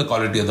improves the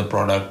quality of the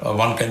product, or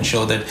one can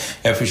show that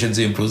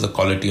efficiency improves the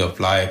quality of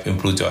life,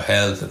 improves your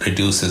health,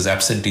 reduces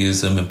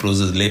absenteeism,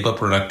 improves labor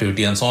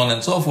productivity, and so on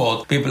and so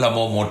forth. People are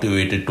more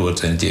motivated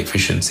towards energy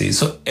efficiency.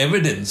 So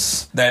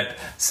evidence that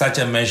such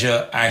a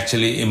measure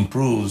actually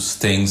improves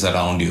things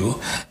around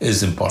you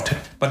is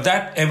important. But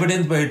that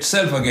evidence by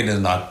itself, again, is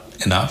not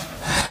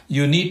enough.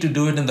 You need to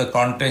do it in the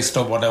context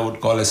of what I would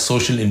call a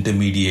social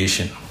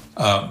intermediation,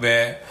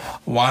 where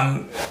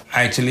one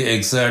actually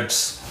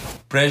exerts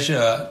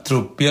pressure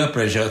through peer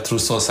pressure, through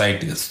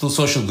society, through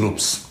social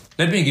groups.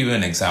 Let me give you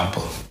an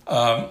example.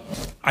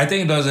 I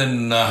think it was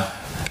in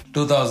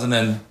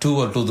 2002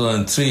 or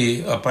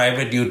 2003, a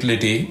private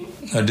utility,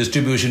 a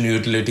distribution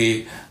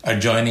utility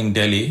adjoining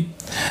Delhi.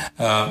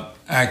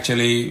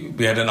 Actually,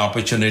 we had an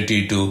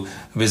opportunity to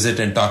visit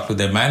and talk to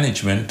their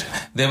management.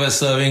 They were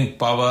serving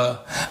power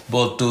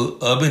both to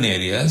urban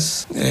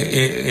areas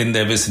in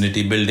their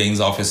vicinity,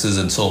 buildings, offices,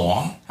 and so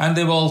on. And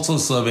they were also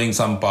serving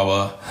some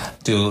power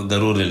to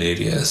the rural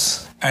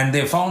areas. And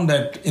they found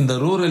that in the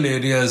rural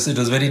areas, it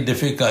was very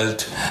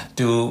difficult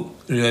to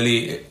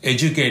really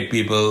educate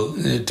people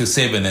to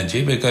save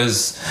energy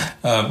because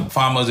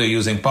farmers were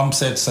using pump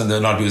sets and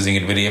they're not using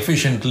it very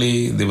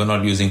efficiently. They were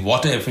not using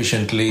water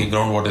efficiently.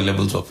 Groundwater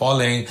levels were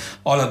falling.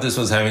 All of this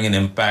was having an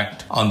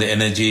impact on the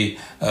energy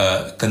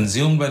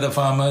consumed by the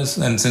farmers.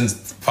 And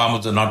since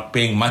farmers were not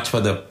paying much for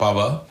the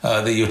power,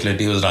 the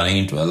utility was running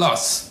into a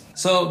loss.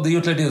 So the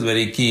utility was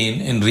very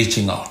keen in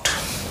reaching out.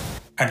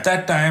 At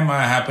that time,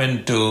 I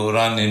happened to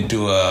run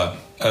into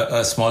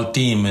a small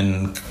team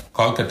in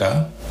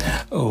Kolkata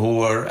who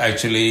were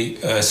actually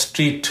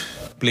street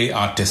play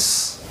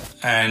artists.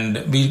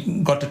 And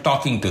we got to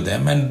talking to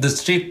them. And the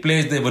street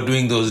plays they were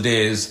doing those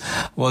days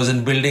was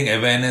in building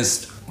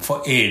awareness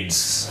for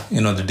AIDS,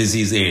 the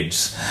disease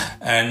AIDS,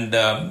 and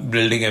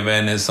building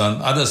awareness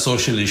on other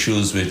social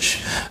issues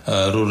which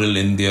rural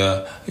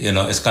India,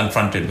 is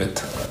confronted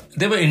with.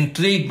 They were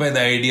intrigued by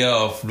the idea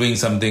of doing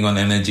something on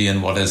energy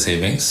and water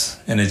savings,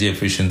 energy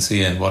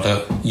efficiency and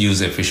water use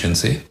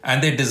efficiency.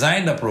 And they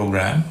designed a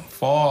program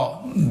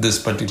for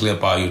this particular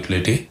power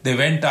utility. They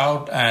went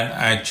out and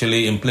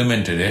actually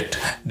implemented it,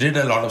 did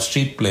a lot of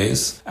street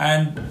plays,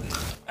 and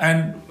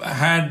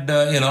had,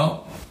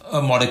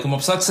 a modicum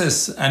of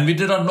success. And we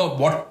did not know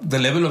what the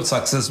level of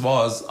success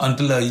was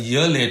until a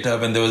year later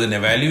when there was an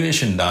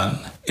evaluation done.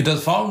 It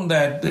was found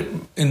that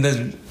in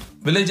the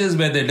villages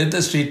where they did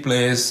the street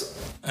plays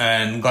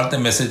and got the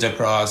message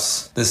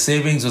across, the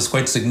savings was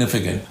quite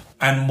significant.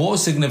 And more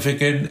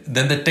significant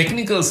than the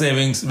technical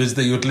savings which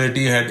the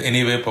utility had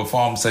anyway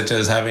performed, such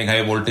as having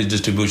high voltage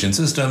distribution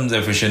systems,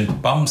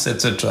 efficient pumps,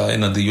 etc.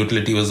 The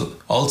utility was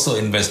also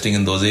investing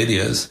in those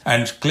areas.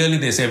 And clearly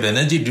they saved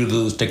energy due to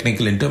those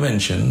technical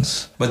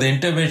interventions. But the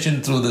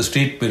intervention through the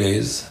street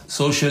plays,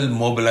 social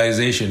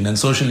mobilization and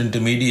social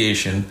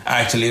intermediation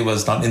actually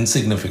was not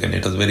insignificant.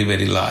 It was very,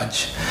 very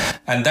large.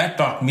 And that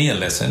taught me a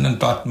lesson and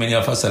taught many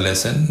of us a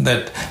lesson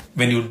that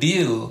when you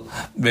deal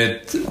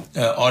with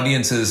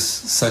audiences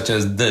such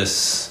as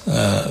this,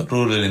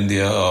 rural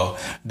India or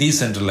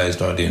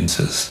decentralized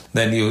audiences,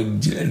 then you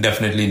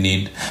definitely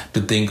need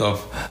to think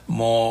of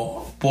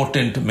more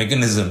potent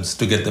mechanisms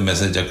to get the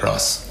message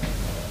across.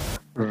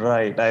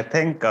 Right. I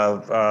think,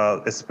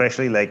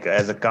 especially like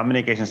as a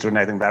communication student,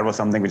 I think that was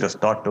something which was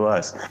taught to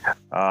us.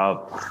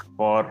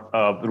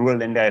 For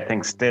rural India, I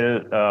think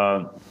still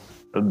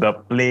the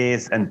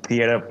plays and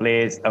theater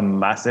plays a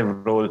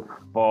massive role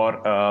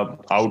for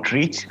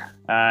outreach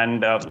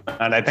And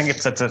I think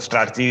it's such a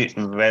strategy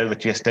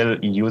which we are still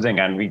using,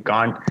 and we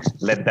can't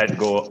let that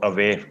go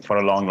away for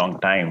a long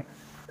time.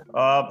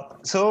 I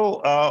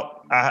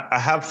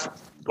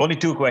have only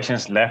two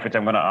questions left, which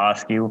I'm going to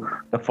ask you.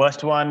 The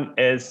first one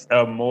is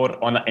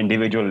more on an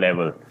individual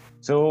level.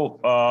 So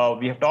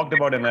we have talked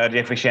about energy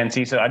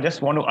efficiency. So I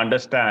just want to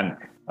understand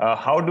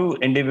how do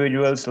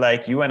individuals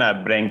like you and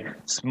I bring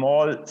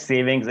small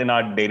savings in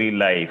our daily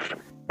life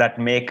that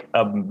make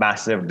a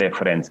massive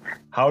difference?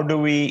 How do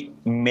we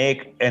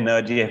make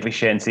energy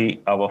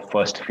efficiency our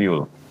first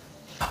fuel?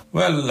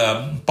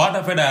 Well, part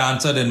of it I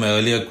answered in my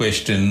earlier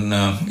question.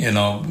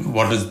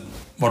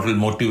 What will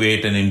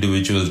motivate an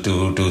individual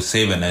to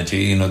save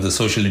energy, the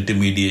social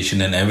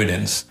intermediation and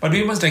evidence. But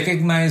we must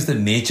recognize the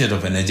nature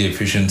of energy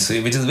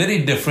efficiency, which is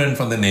very different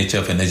from the nature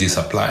of energy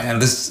supply.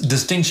 And this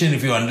distinction,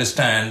 if you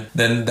understand,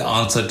 then the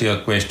answer to your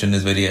question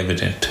is very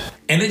evident.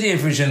 Energy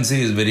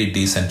efficiency is very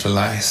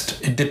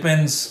decentralized. It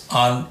depends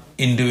on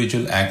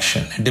individual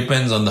action. It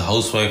depends on the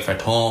housewife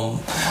at home,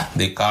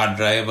 the car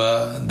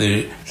driver,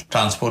 the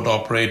transport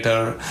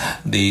operator,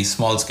 the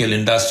small-scale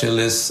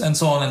industrialist, and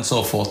so on and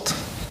so forth,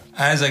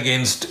 as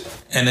against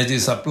energy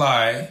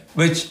supply,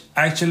 which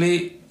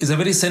actually is a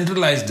very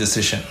centralized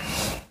decision.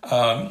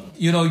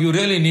 You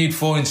really need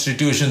 4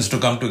 institutions to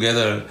come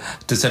together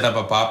to set up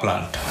a power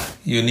plant.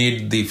 You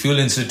need the fuel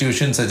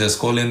institutions such as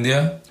Coal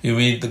India, you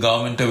need the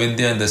government of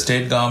India and the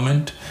state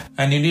government,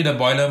 and you need a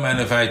boiler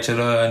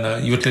manufacturer and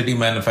a utility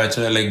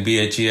manufacturer like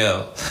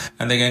BHEL,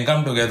 and they can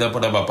come together,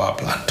 put up a power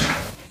plant.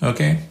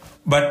 Okay?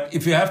 But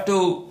if you have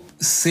to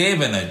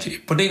save energy,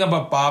 putting up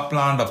a power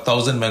plant of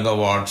 1,000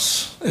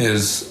 megawatts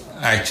is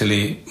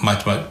actually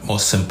much more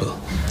simple.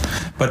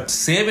 But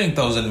saving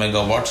 1,000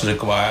 megawatts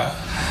require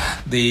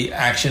the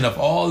action of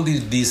all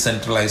these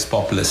decentralized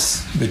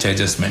populists, which I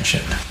just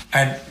mentioned.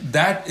 And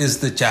that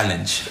is the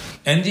challenge.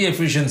 Energy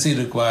efficiency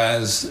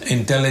requires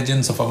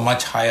intelligence of a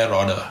much higher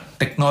order,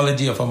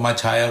 technology of a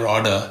much higher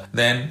order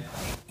than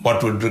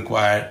what would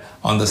require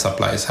on the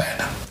supply side.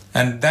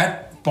 And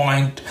that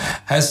point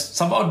has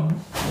somehow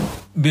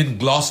been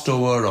glossed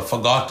over or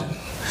forgotten.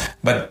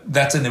 But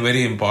that's a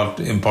very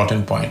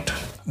important point.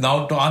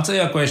 Now, to answer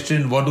your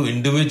question, what do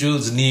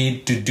individuals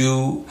need to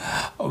do?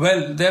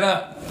 Well, there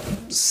are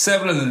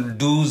several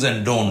do's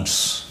and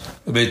don'ts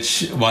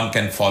which one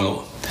can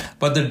follow.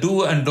 But the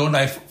do and don't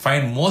I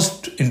find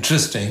most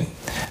interesting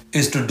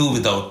is to do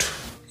without.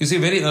 You see,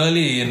 very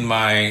early in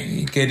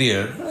my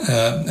career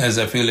as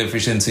a fuel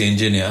efficiency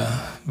engineer,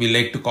 we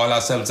like to call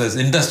ourselves as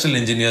industrial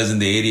engineers in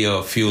the area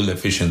of fuel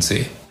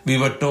efficiency. We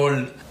were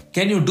told,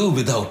 can you do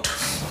without?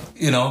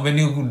 When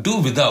you do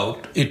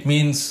without, it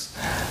means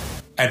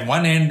at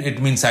one end,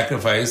 it means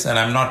sacrifice, and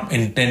I'm not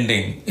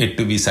intending it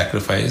to be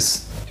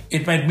sacrifice.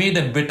 It might mean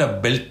a bit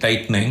of belt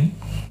tightening,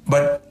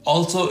 but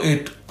also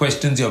it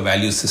questions your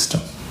value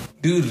system.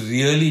 Do you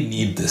really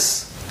need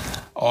this?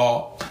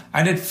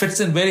 And it fits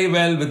in very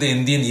well with the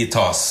Indian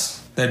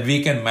ethos that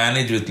we can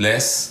manage with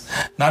less,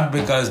 not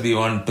because we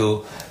want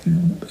to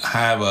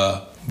have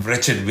a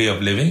wretched way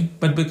of living,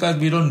 but because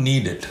we don't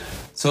need it.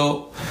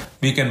 So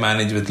we can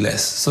manage with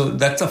less. So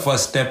that's the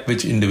first step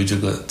which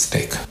individuals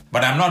take.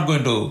 But I'm not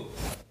going to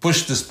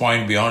push this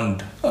point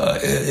beyond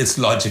its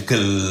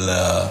logical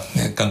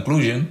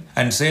conclusion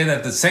and say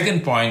that the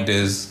second point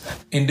is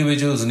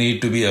individuals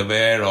need to be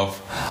aware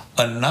of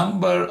a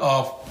number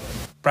of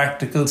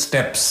practical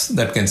steps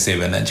that can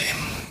save energy.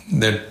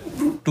 There are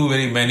too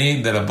very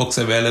many. There are books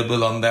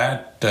available on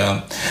that.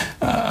 There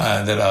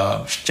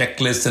are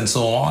checklists and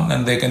so on,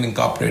 and they can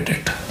incorporate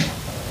it.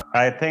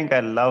 I think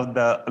I love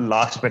the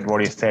last bit what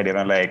you said,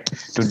 like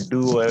to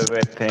do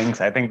with things.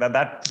 I think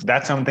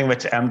that's something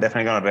which I'm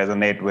definitely going to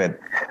resonate with,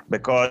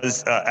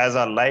 because as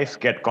our lives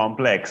get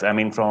complex,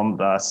 from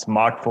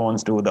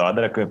smartphones to the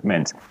other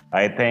equipments,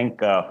 I think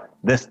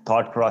this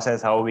thought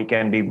process, how we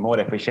can be more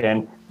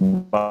efficient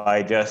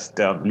by just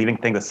leaving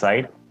things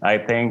aside, I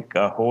think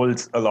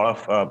holds a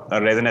lot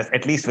of resonance,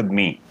 at least with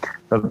me.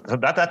 So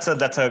that's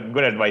a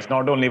good advice,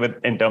 not only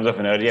in terms of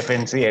energy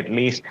efficiency, at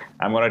least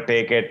I'm going to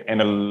take it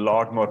in a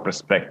lot more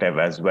perspective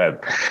as well.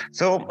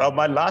 So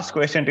my last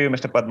question to you,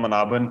 Mr.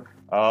 Padmanabhan,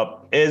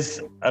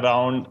 is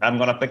around, I'm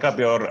going to pick up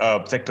your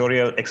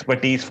sectorial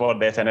expertise for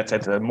this, and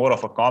it's more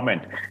of a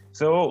comment.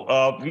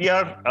 So we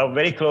are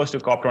very close to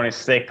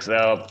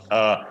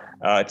COP26.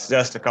 It's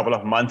just a couple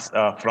of months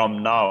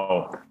from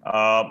now.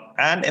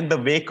 And in the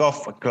wake of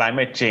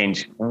climate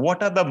change,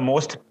 what are the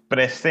most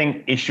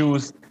pressing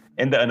issues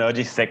in the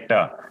energy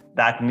sector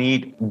that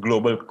need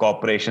global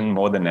cooperation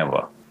more than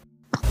ever?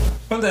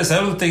 Well, there are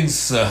several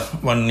things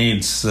one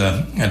needs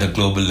at a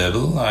global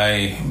level.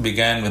 I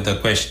began with a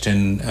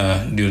question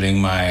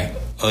during my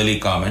early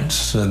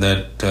comments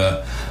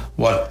that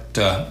what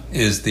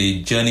is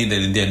the journey that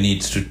India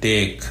needs to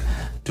take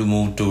to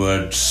move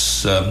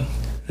towards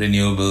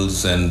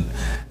renewables and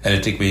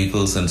electric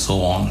vehicles and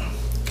so on.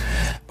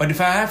 But if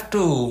I have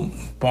to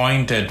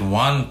point at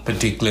one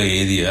particular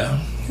area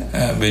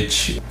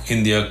which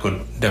India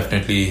could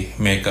definitely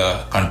make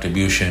a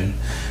contribution,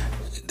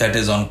 that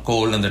is on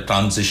coal and the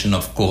transition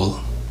of coal.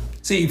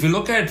 See, if you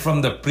look at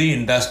from the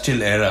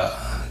pre-industrial era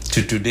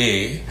to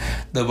today,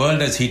 the world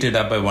has heated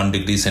up by 1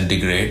 degree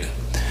centigrade,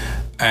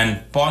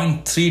 and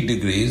 0.3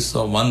 degrees,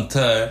 or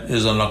 1/3,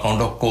 is on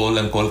account of coal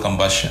and coal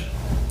combustion.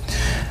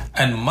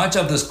 And much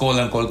of this coal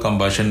and coal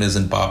combustion is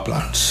in power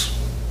plants.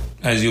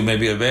 As you may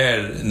be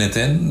aware,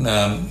 Nitin,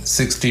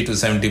 60 to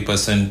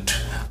 70%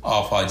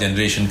 of our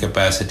generation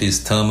capacity is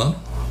thermal,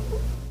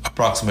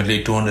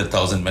 approximately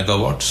 200,000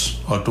 megawatts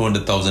or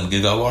 200,000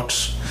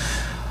 gigawatts.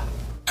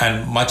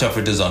 And much of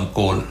it is on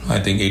coal. I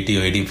think 80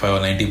 or 85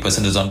 or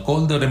 90% is on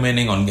coal, the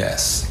remaining on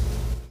gas.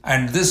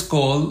 And this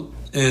coal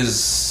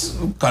is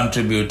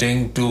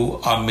contributing to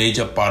a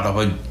major part of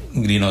our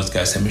greenhouse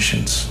gas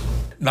emissions.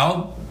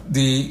 Now,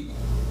 the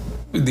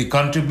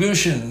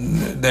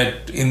contribution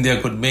that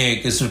India could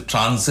make is to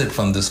transit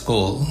from this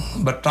coal.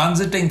 But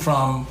transiting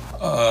from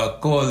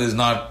coal is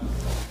not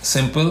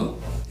simple.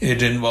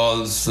 It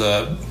involves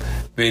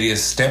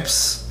various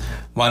steps.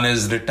 One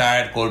is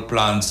retired coal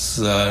plants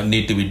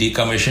need to be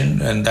decommissioned,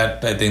 and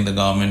that I think the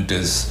government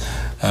is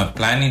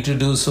planning to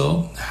do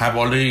so. Have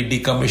already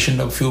decommissioned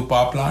a few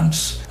power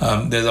plants.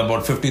 There's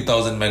about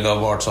 50,000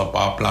 megawatts of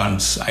power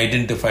plants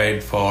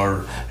identified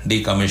for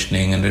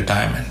decommissioning and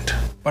retirement.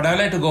 But I'd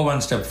like to go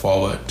one step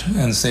forward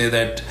and say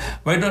that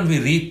why don't we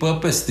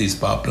repurpose these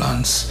power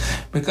plants?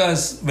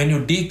 Because when you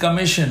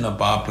decommission a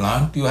power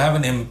plant, you have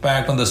an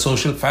impact on the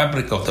social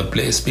fabric of the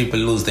place. People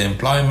lose their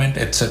employment,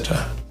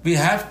 etc. We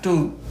have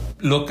to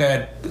look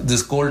at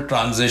this coal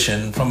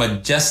transition from a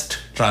just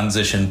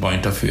transition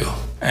point of view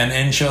and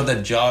ensure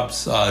that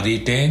jobs are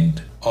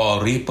retained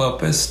or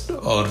repurposed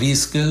or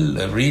reskilled,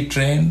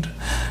 retrained,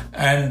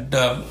 and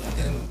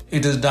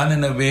it is done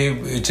in a way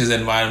which is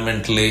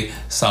environmentally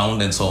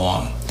sound and so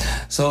on.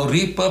 So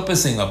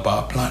repurposing a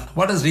power plant.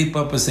 What does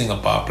repurposing a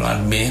power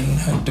plant mean?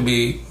 To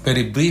be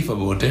very brief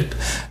about it,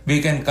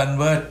 we can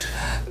convert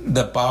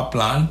the power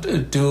plant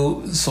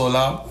to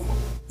solar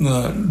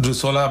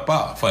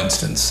power, for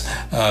instance.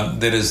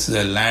 There is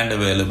land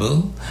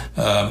available,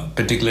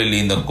 particularly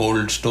in the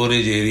cold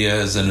storage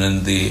areas and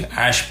in the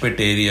ash pit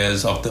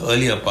areas of the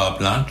earlier power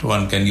plant.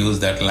 One can use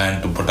that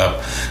land to put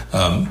up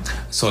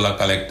solar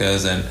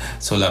collectors and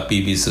solar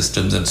PV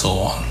systems and so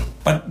on.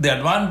 But the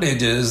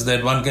advantage is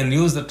that one can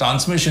use the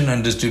transmission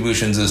and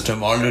distribution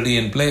system already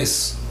in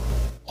place.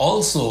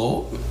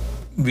 Also,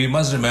 we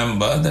must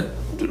remember that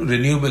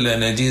renewable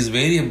energy is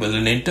variable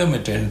and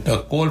intermittent. A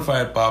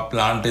coal-fired power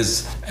plant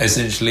is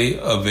essentially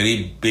a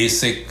very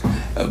basic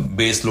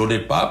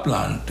base-loaded power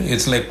plant.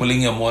 It's like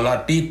pulling your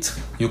molar teeth.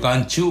 You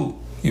can't chew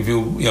if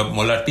your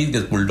molar teeth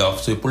gets pulled off.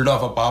 So you pulled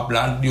off a power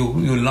plant, you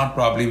will not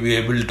probably be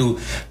able to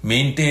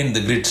maintain the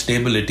grid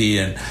stability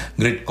and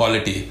grid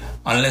quality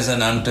unless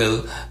and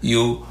until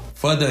you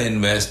further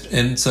invest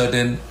in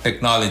certain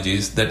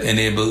technologies that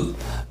enable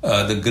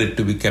the grid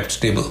to be kept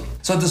stable.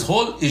 So this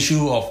whole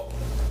issue of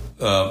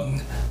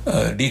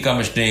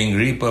decommissioning,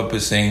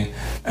 repurposing,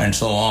 and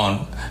so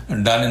on,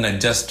 done in a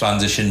just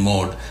transition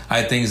mode,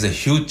 I think is a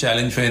huge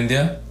challenge for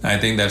India. I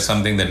think that's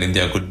something that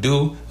India could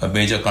do, a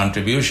major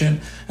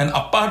contribution. And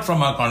apart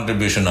from our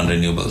contribution on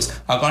renewables,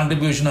 our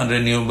contribution on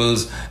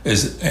renewables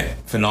is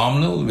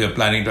phenomenal. We are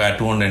planning to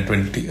add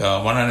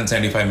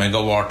 175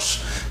 megawatts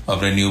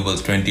of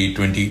renewables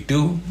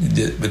 2022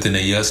 within a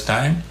year's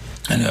time.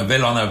 And we're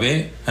well on our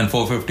way, and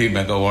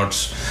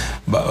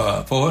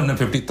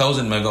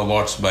 450,000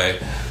 megawatts by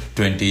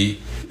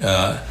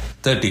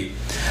 2030.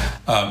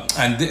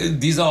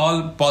 These are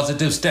all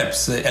positive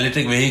steps.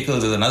 Electric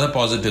vehicles is another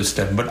positive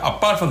step. But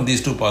apart from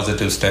these two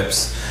positive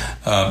steps,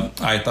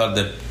 I thought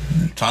that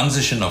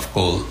transition of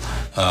coal,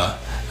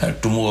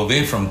 to move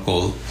away from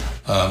coal,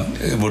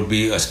 would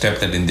be a step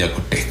that India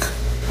could take.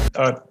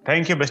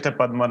 Thank you, Mr.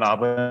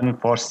 Padmanabhan,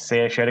 for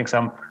sharing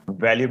some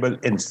valuable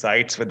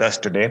insights with us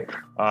today.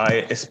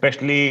 I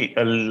especially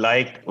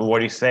liked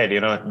what you said.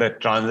 The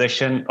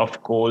transition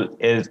of coal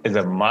is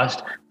a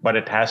must, but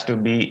it has to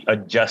be a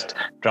just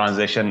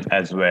transition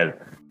as well.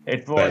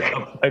 It was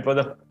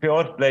a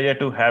pure pleasure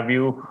to have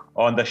you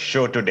on the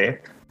show today.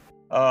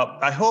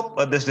 I hope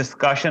this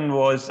discussion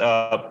was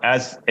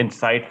as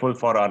insightful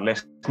for our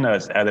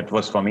listeners as it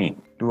was for me.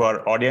 To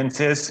our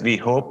audiences, we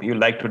hope you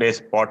liked today's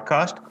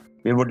podcast.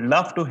 We would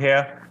love to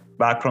hear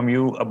back from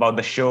you about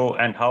the show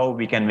and how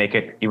we can make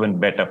it even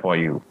better for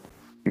you.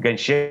 You can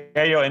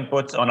share your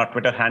inputs on our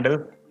Twitter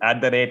handle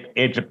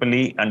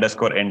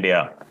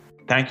 @AEEE_India.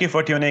 Thank you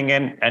for tuning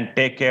in and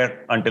take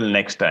care until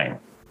next time.